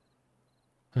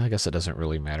 I guess it doesn't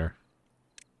really matter.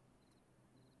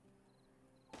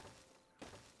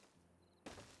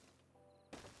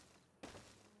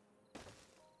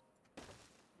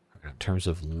 In terms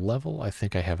of level, I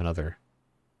think I have another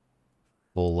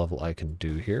full level I can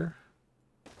do here.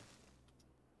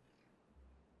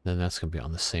 Then that's going to be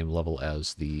on the same level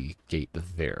as the gate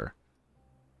there.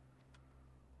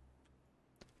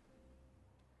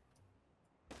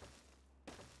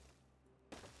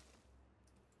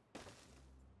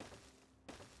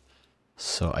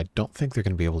 So I don't think they're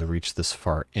going to be able to reach this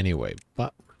far anyway,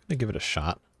 but we're going to give it a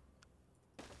shot.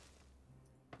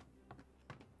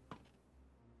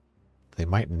 They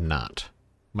might not.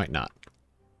 Might not.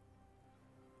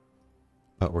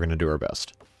 But we're going to do our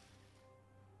best.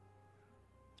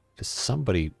 Does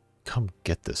somebody come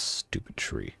get this stupid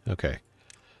tree? Okay.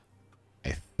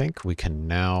 I think we can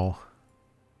now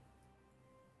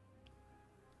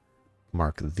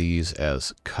mark these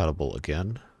as cuttable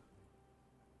again.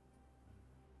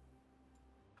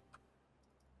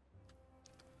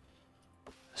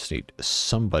 Just need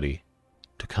somebody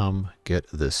to come get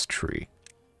this tree.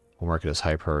 We'll mark it as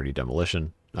high priority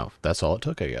demolition. Oh, that's all it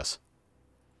took, I guess.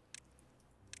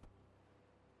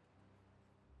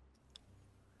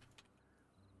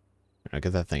 Now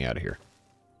get that thing out of here.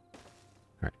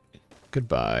 Alright.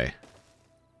 Goodbye.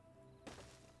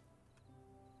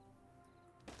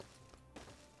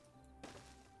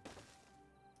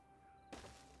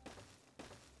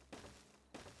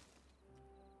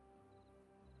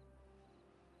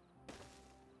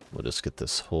 We'll just get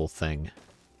this whole thing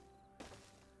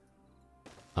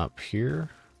up here.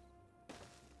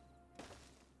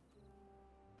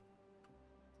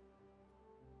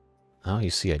 Oh, you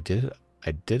see, I did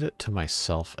it to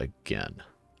myself again.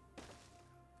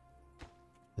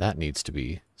 That needs to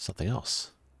be something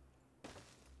else.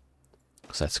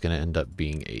 Because that's going to end up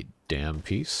being a dam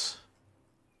piece.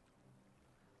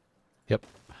 Yep.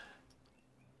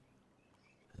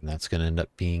 And that's going to end up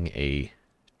being a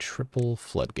triple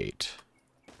floodgate.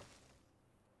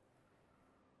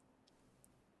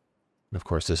 And of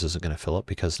course, this isn't going to fill up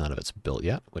because none of it's built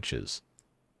yet, which is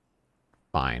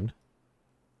fine.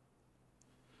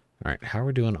 All right, how are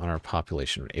we doing on our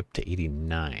population? We're up to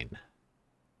 89.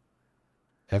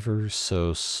 Ever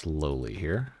so slowly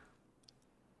here.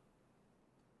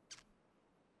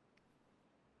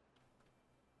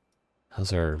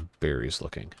 How's our berries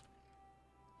looking?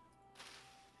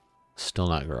 Still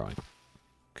not growing.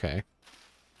 Okay.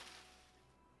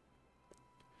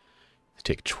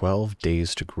 Take 12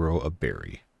 days to grow a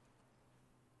berry.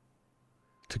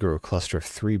 To grow a cluster of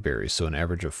 3 berries, so an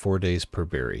average of 4 days per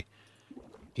berry.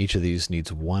 Each of these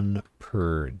needs 1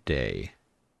 per day.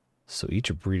 So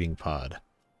each breeding pod.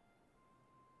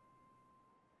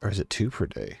 Or is it 2 per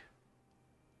day?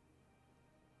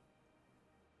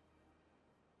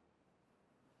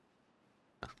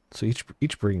 So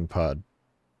each breeding pod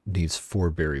needs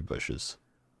 4 berry bushes.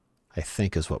 I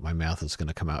think is what my math is going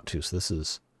to come out to. So this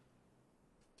is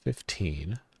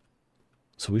 15.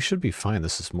 So we should be fine.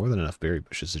 This is more than enough berry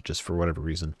bushes. It just, for whatever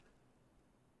reason,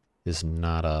 is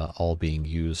not all being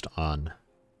used on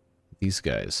these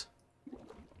guys.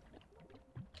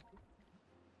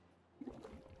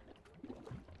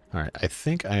 Alright, I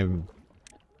think I'm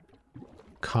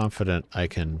confident I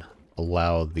can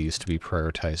allow these to be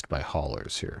prioritized by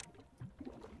haulers here.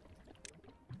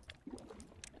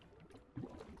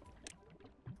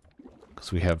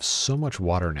 Because we have so much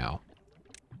water now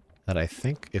that I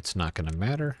think it's not going to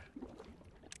matter.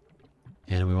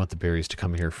 And we want the berries to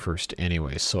come here first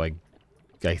anyway, so I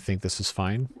think this is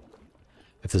fine.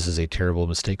 If this is a terrible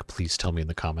mistake, please tell me in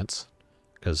the comments.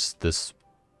 Because this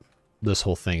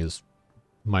whole thing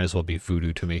might as well be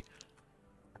voodoo to me.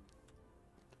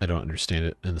 I don't understand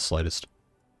it in the slightest.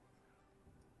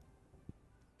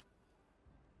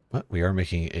 But we are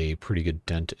making a pretty good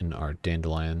dent in our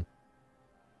dandelion.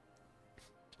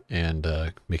 And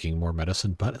making more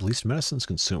medicine, but at least medicine's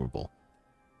consumable.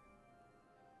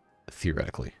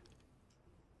 Theoretically.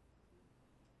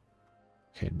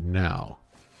 Okay, now.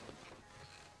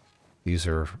 These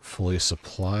are fully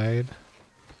supplied.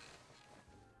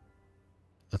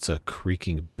 That's a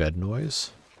creaking bed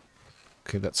noise.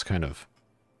 Okay, that's kind of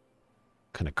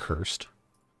cursed.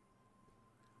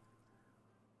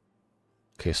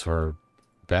 Okay, so our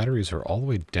batteries are all the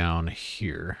way down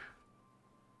here.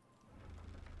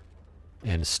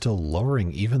 And still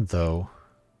lowering even though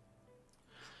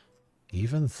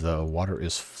water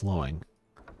is flowing.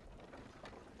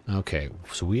 Okay,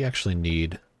 so we actually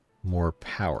need more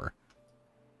power.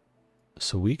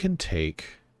 So we can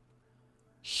take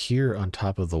here on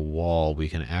top of the wall, we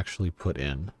can actually put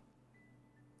in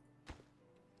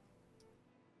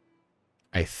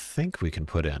I think we can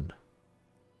put in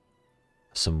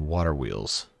some water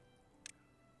wheels.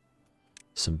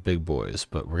 Some big boys,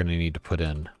 but we're going to need to put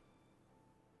in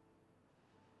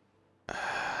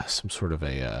some sort of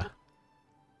a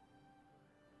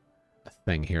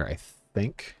thing here, I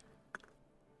think.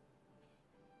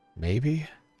 Maybe?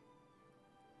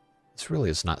 This really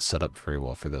is not set up very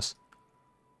well for this.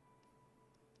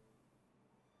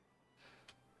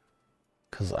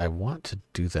 Because I want to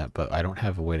do that, but I don't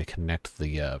have a way to connect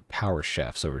the power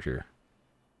shafts over here.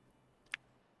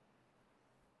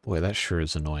 Boy, that sure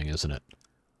is annoying, isn't it?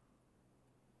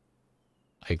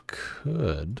 I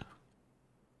could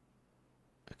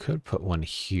put one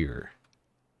here.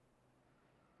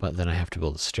 But then I have to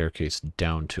build a staircase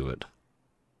down to it.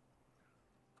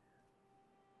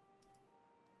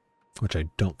 Which I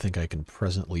don't think I can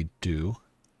presently do.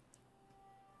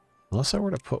 Unless I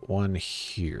were to put one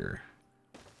here.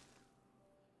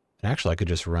 And actually I could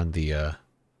just run the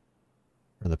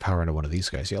power into one of these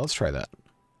guys. Yeah, let's try that.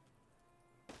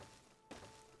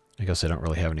 I guess I don't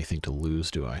really have anything to lose,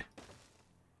 do I?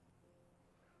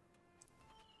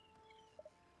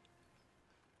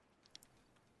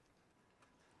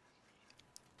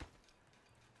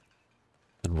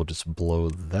 And we'll just blow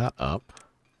that up.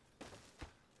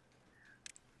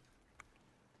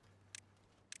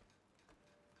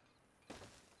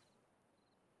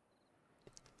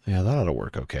 Yeah, that ought to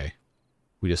work okay.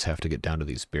 We just have to get down to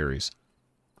these berries,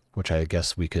 which I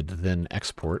guess we could then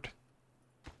export.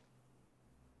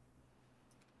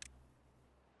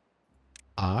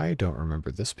 I don't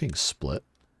remember this being split.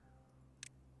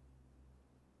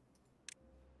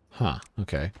 Huh,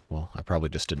 okay. Well, I probably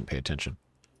just didn't pay attention.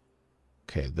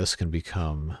 Okay, this can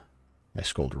become... I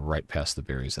scrolled right past the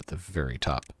berries at the very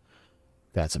top.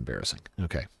 That's embarrassing.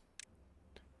 Okay.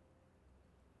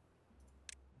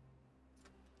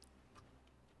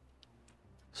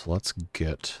 So let's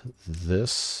get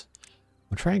this.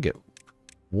 I'm trying to get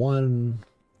one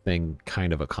thing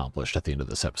kind of accomplished at the end of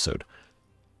this episode.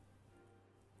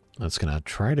 That's going to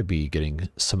try to be getting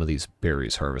some of these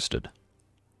berries harvested.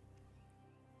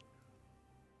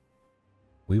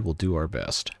 We will do our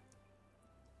best.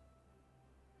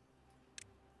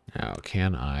 Now,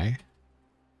 can I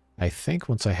think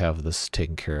once I have this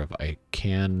taken care of, I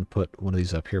can put one of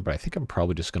these up here, but I think I'm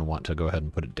probably just going to want to go ahead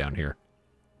and put it down here.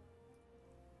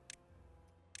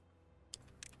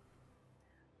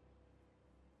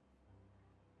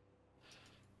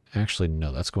 Actually,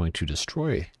 no, that's going to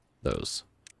destroy those.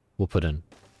 We'll put in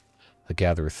the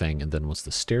gather thing, and then once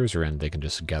the stairs are in, they can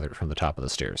just gather it from the top of the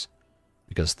stairs.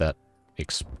 Because that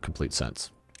makes complete sense.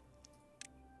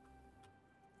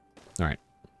 Alright.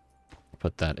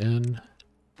 Put that in.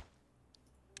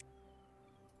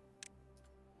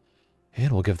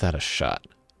 And we'll give that a shot.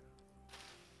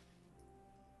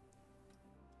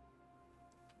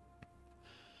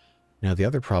 Now the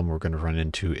other problem we're going to run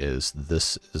into is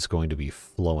this is going to be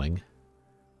flowing.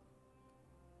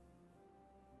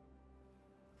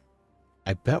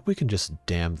 I bet we can just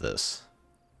dam this.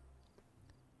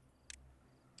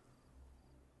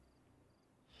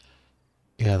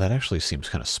 Yeah, that actually seems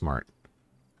kind of smart.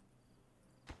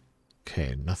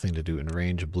 Okay, nothing to do in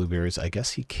range of blueberries. I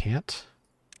guess he can't.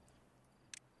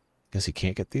 Guess he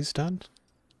can't get these done?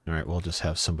 Alright, we'll just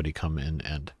have somebody come in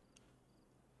and...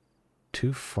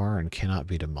 Too far and cannot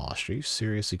be demolished. Are you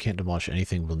serious? You can't demolish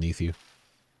anything beneath you?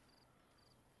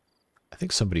 I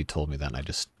think somebody told me that and I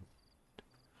just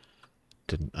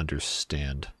didn't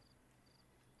understand.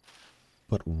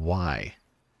 But why?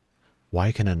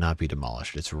 Why can it not be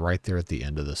demolished? It's right there at the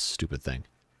end of this stupid thing.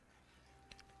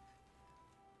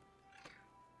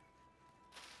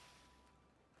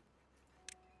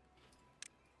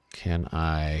 Can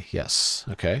I... Yes.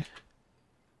 Okay.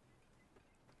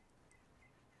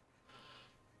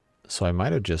 So I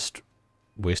might have just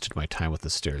wasted my time with the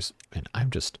stairs. And I'm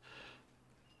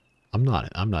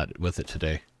not with it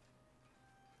today.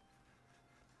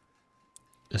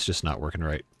 It's just not working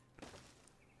right.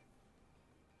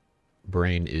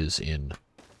 Brain is in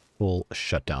full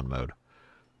shutdown mode.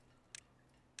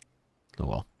 Oh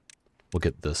well. We'll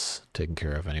get this taken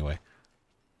care of anyway.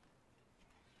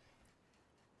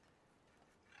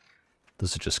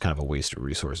 This is just kind of a waste of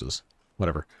resources.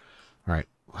 Whatever. Alright.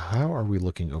 How are we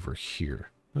looking over here?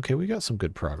 Okay, we got some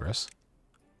good progress.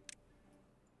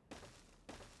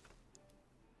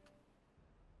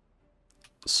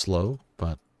 Slow,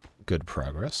 but good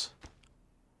progress.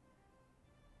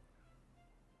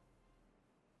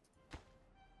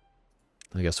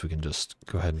 I guess we can just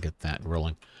go ahead and get that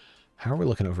rolling. How are we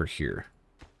looking over here?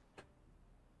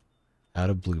 Out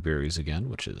of blueberries again,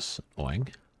 which is annoying.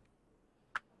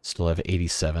 Still have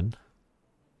 87.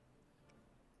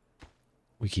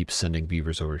 We keep sending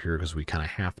beavers over here because we kind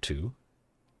of have to.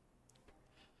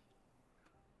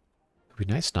 It'd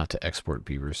be nice not to export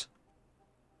beavers.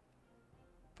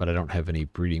 But I don't have any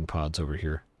breeding pods over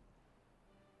here.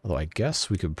 Although I guess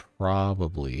we could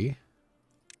probably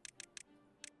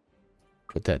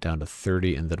put that down to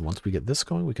 30, and then once we get this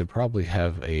going, we could probably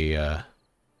have a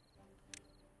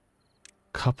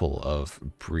couple of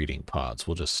breeding pods.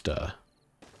 We'll just put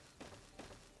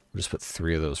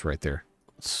 3 of those right there.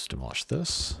 Let's demolish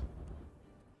this.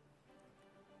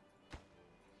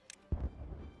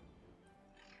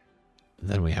 And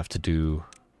then we have to do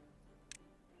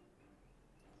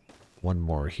one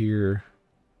more here.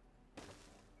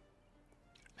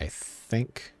 I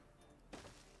think.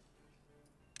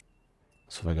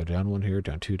 So if I go down 1 here,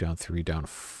 down 2, down 3, down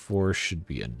 4 should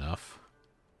be enough.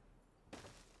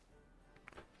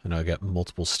 I know I got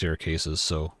multiple staircases,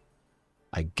 so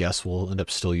I guess we'll end up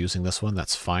still using this one.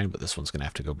 That's fine, but this one's going to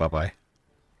have to go bye-bye.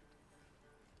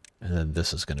 And then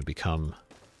this is going to become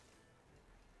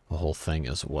the whole thing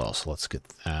as well. So let's get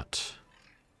that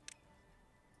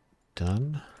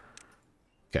done.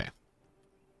 Okay.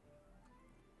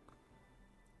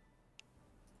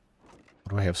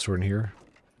 What do I have stored in here?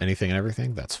 Anything and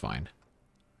everything? That's fine.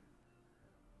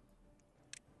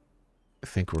 I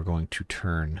think we're going to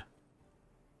turn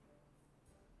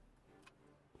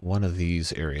one of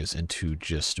these areas into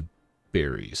just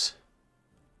berries.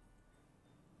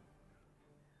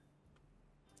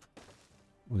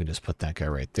 We can just put that guy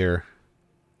right there.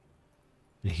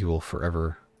 And he will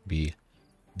forever be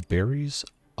berries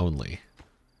only.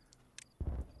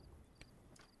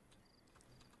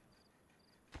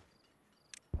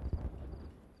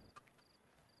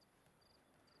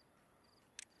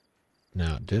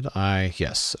 Now, did I?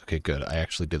 Yes. Okay, good. I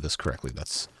actually did this correctly.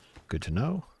 That's good to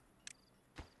know.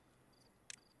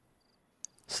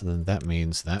 So then that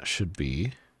means that should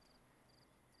be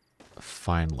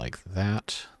fine like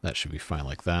that. That should be fine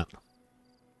like that.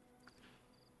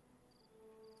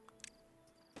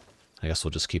 I guess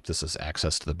we'll just keep this as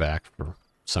access to the back for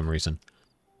some reason.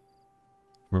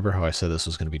 Remember how I said this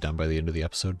was going to be done by the end of the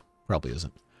episode? Probably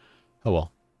isn't. Oh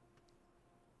well.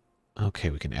 Okay,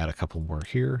 we can add a couple more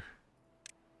here.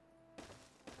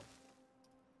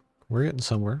 We're getting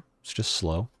somewhere. It's just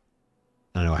slow.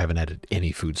 I know I haven't added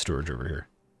any food storage over here.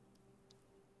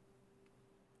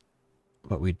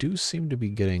 But we do seem to be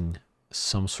getting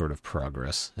some sort of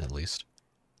progress, at least.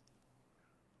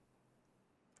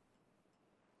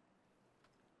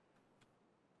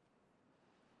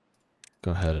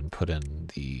 Go ahead and put in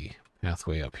the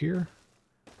pathway up here.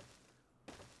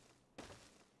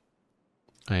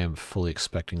 I am fully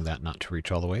expecting that not to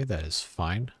reach all the way. That is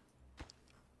fine.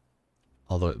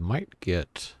 Although it might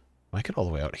get all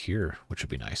the way out here, which would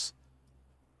be nice.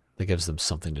 That gives them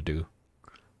something to do.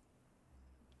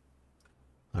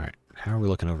 Alright, how are we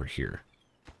looking over here?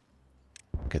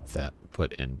 Get that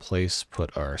put in place,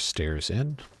 put our stairs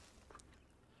in.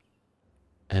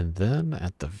 And then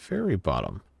at the very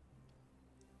bottom,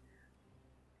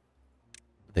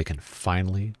 they can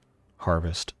finally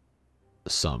harvest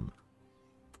some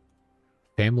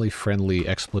family-friendly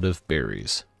expletive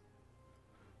berries.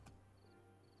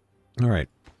 Alright,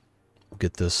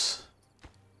 get this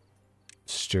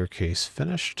staircase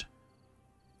finished.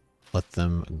 Let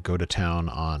them go to town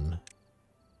on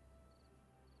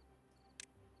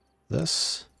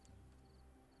this.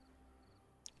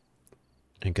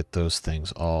 And get those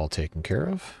things all taken care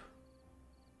of.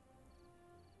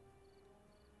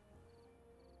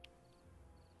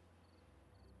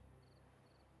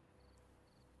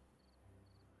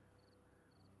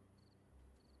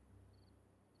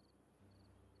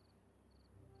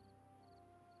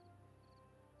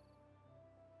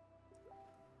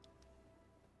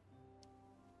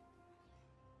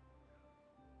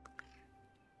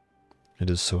 It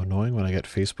is so annoying when I get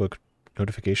Facebook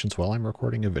notifications while I'm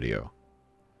recording a video.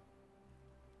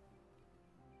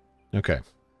 Okay.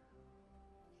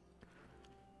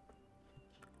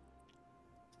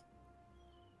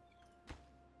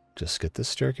 Just get this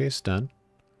staircase done.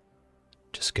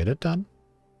 Just get it done.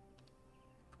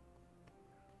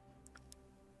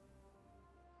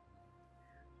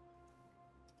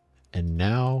 And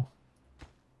now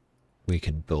we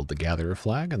can build the gatherer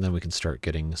flag, and then we can start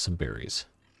getting some berries.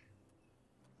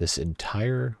 This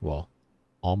entire, well,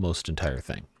 almost entire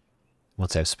thing.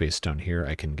 Once I have space down here,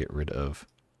 I can get rid of...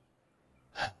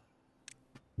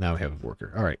 Now we have a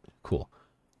worker. All right, cool.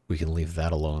 We can leave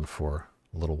that alone for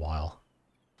a little while.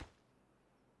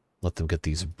 Let them get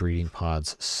these breeding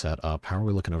pods set up. How are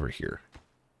we looking over here?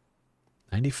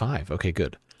 95. Okay,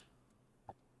 good.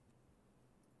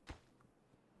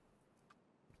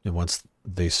 And once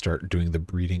they start doing the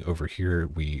breeding over here,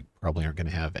 we probably aren't going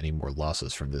to have any more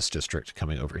losses from this district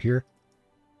coming over here,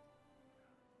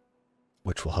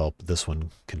 which will help this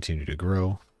one continue to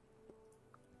grow.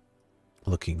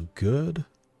 Looking good.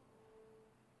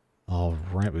 All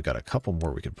right, we've got a couple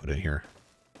more we can put in here.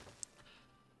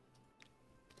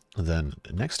 And then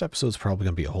the next episode is probably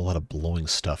going to be a whole lot of blowing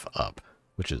stuff up,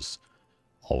 which is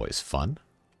always fun.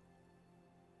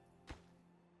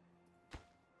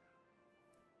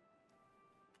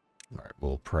 All right,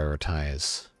 we'll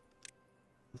prioritize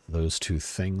those two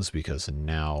things because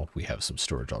now we have some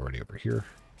storage already over here.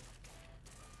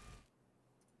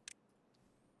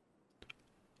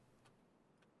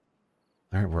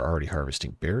 All right, we're already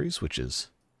harvesting berries, which is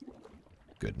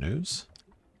good news.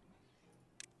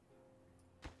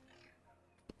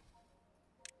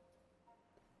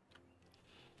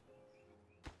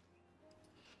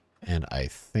 And I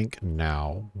think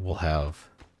now we'll have...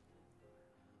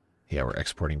 Yeah, we're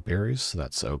exporting berries, so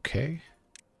that's okay.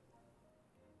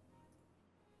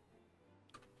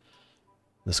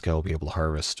 This guy will be able to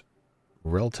harvest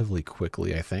relatively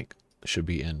quickly, I think. Should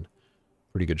be in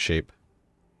pretty good shape.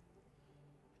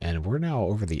 And we're now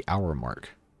over the hour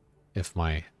mark, if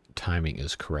my timing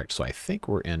is correct. So I think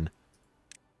we're in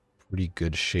pretty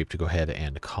good shape to go ahead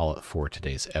and call it for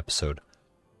today's episode.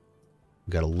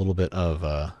 We've got a little bit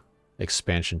of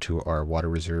expansion to our water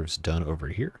reserves done over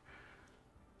here.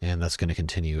 And that's going to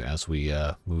continue as we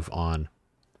move on.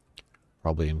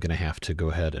 Probably I'm going to have to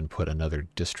go ahead and put another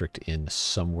district in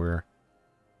somewhere.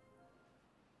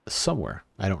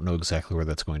 I don't know exactly where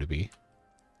that's going to be.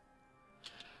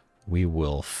 We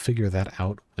will figure that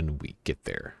out when we get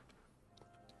there.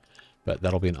 But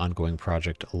that'll be an ongoing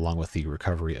project along with the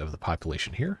recovery of the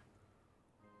population here.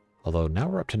 Although now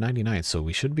we're up to 99, so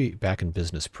we should be back in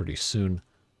business pretty soon.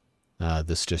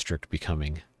 This district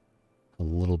becoming a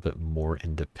little bit more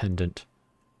independent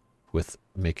with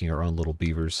making our own little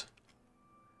beavers.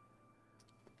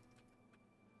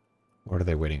 What are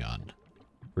they waiting on?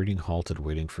 Breeding halted,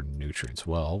 waiting for nutrients.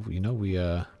 Well, you know, we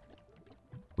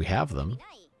have them.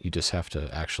 You just have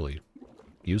to actually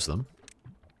use them.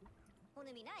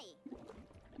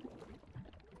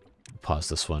 Pause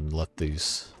this one, let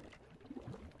these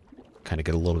kind of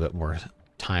get a little bit more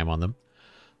time on them.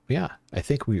 But yeah, I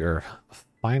think we are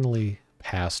finally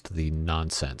past the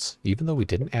nonsense. Even though we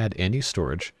didn't add any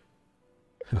storage,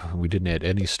 we didn't add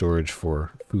any storage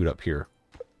for food up here.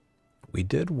 We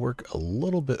did work a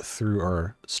little bit through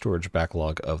our storage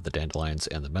backlog of the dandelions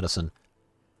and the medicine.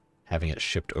 Having it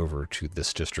shipped over to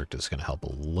this district is going to help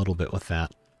a little bit with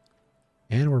that.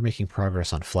 And we're making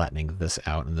progress on flattening this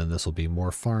out, and then this will be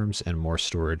more farms and more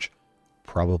storage,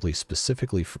 probably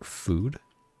specifically for food.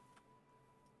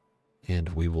 And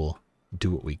we will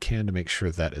do what we can to make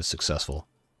sure that is successful.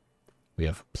 We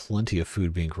have plenty of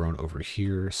food being grown over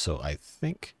here, so I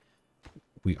think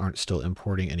we aren't still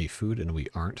importing any food, and we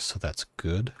aren't, so that's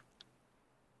good.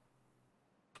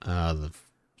 The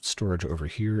storage over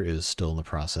here is still in the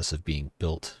process of being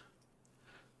built,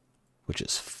 which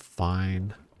is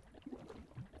fine.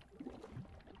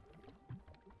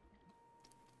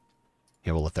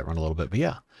 Yeah, we'll let that run a little bit, but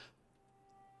yeah.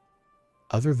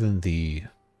 Other than the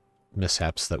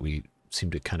mishaps that we seem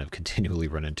to kind of continually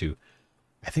run into,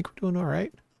 I think we're doing all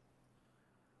right.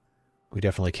 We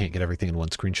definitely can't get everything in one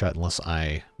screenshot unless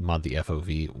I mod the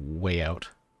FOV way out,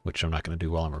 which I'm not going to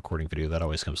do while I'm recording video. That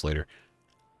always comes later.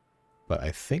 But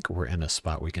I think we're in a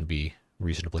spot we can be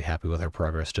reasonably happy with our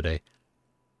progress today.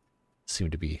 Seem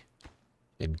to be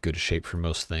in good shape for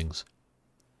most things.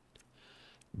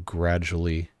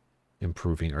 Gradually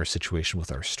improving our situation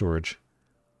with our storage.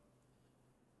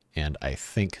 And I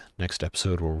think next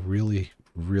episode we're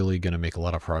really going to make a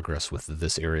lot of progress with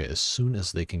this area as soon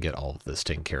as they can get all of this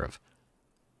taken care of.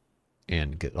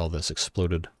 And get all this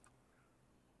exploded.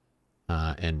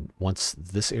 And once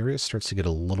this area starts to get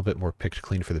a little bit more picked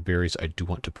clean for the berries, I do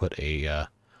want to put a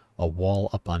wall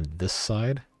up on this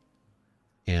side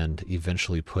and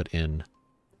eventually put in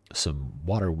some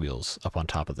water wheels up on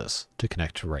top of this to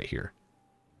connect to right here.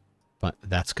 But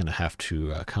that's going to have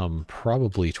to come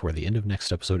probably toward the end of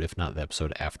next episode, if not the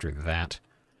episode after that.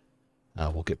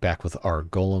 We'll get back with our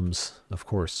golems, of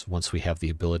course, once we have the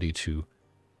ability to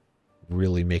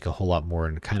really make a whole lot more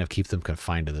and kind of keep them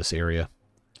confined to this area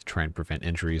to try and prevent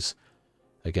injuries.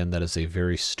 Again, that is a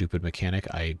very stupid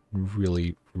mechanic. I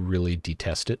really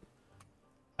detest it.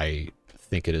 I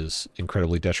think it is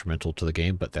incredibly detrimental to the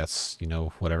game, but that's, you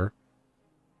know, whatever.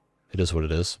 It is what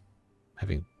it is.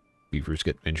 Having beavers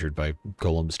get injured by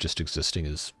golems just existing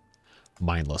is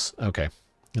mindless. Okay,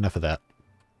 enough of that.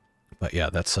 But yeah,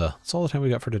 that's all the time we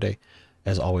got for today.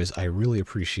 As always, I really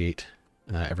appreciate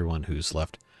everyone who's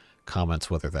left comments,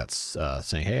 whether that's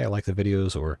saying, hey, I like the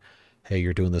videos, or hey,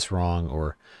 you're doing this wrong,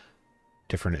 or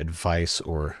different advice,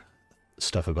 or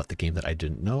stuff about the game that I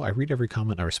didn't know. I read every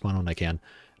comment, I respond when I can,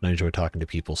 and I enjoy talking to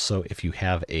people. So if you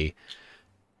have a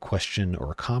question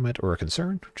or a comment or a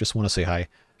concern, just want to say hi,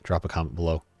 drop a comment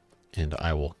below, and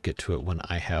I will get to it when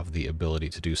I have the ability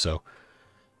to do so.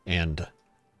 And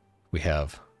we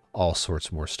have all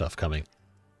sorts more stuff coming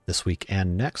this week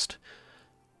and next.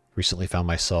 Recently found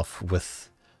myself with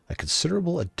a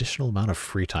considerable additional amount of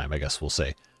free time, I guess we'll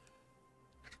say.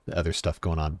 Other stuff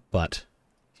going on, but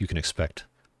you can expect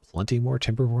plenty more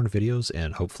Timberborn videos,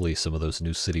 and hopefully some of those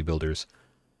new city builders,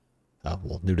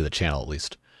 well, new to the channel at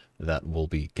least, that we'll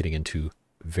be getting into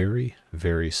very,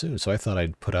 very soon. So I thought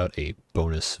I'd put out a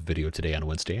bonus video today on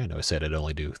Wednesday. I know I said I'd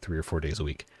only do 3 or 4 days a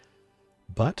week,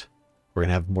 but we're going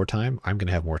to have more time. I'm going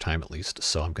to have more time at least,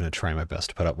 so I'm going to try my best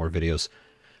to put out more videos,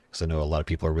 because I know a lot of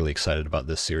people are really excited about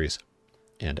this series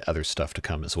and other stuff to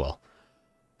come as well.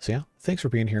 So yeah, thanks for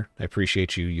being here. I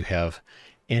appreciate you. You have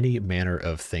any manner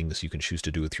of things you can choose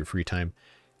to do with your free time,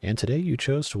 and today you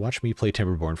chose to watch me play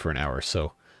Timberborn for an hour,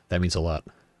 so that means a lot.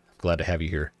 I'm glad to have you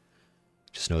here.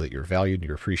 Just know that you're valued,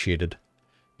 you're appreciated,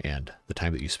 and the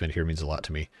time that you spend here means a lot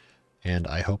to me. And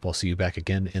I hope I'll see you back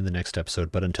again in the next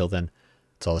episode, but until then,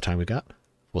 that's all the time we got.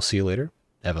 We'll see you later.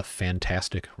 Have a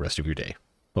fantastic rest of your day.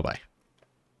 Bye-bye.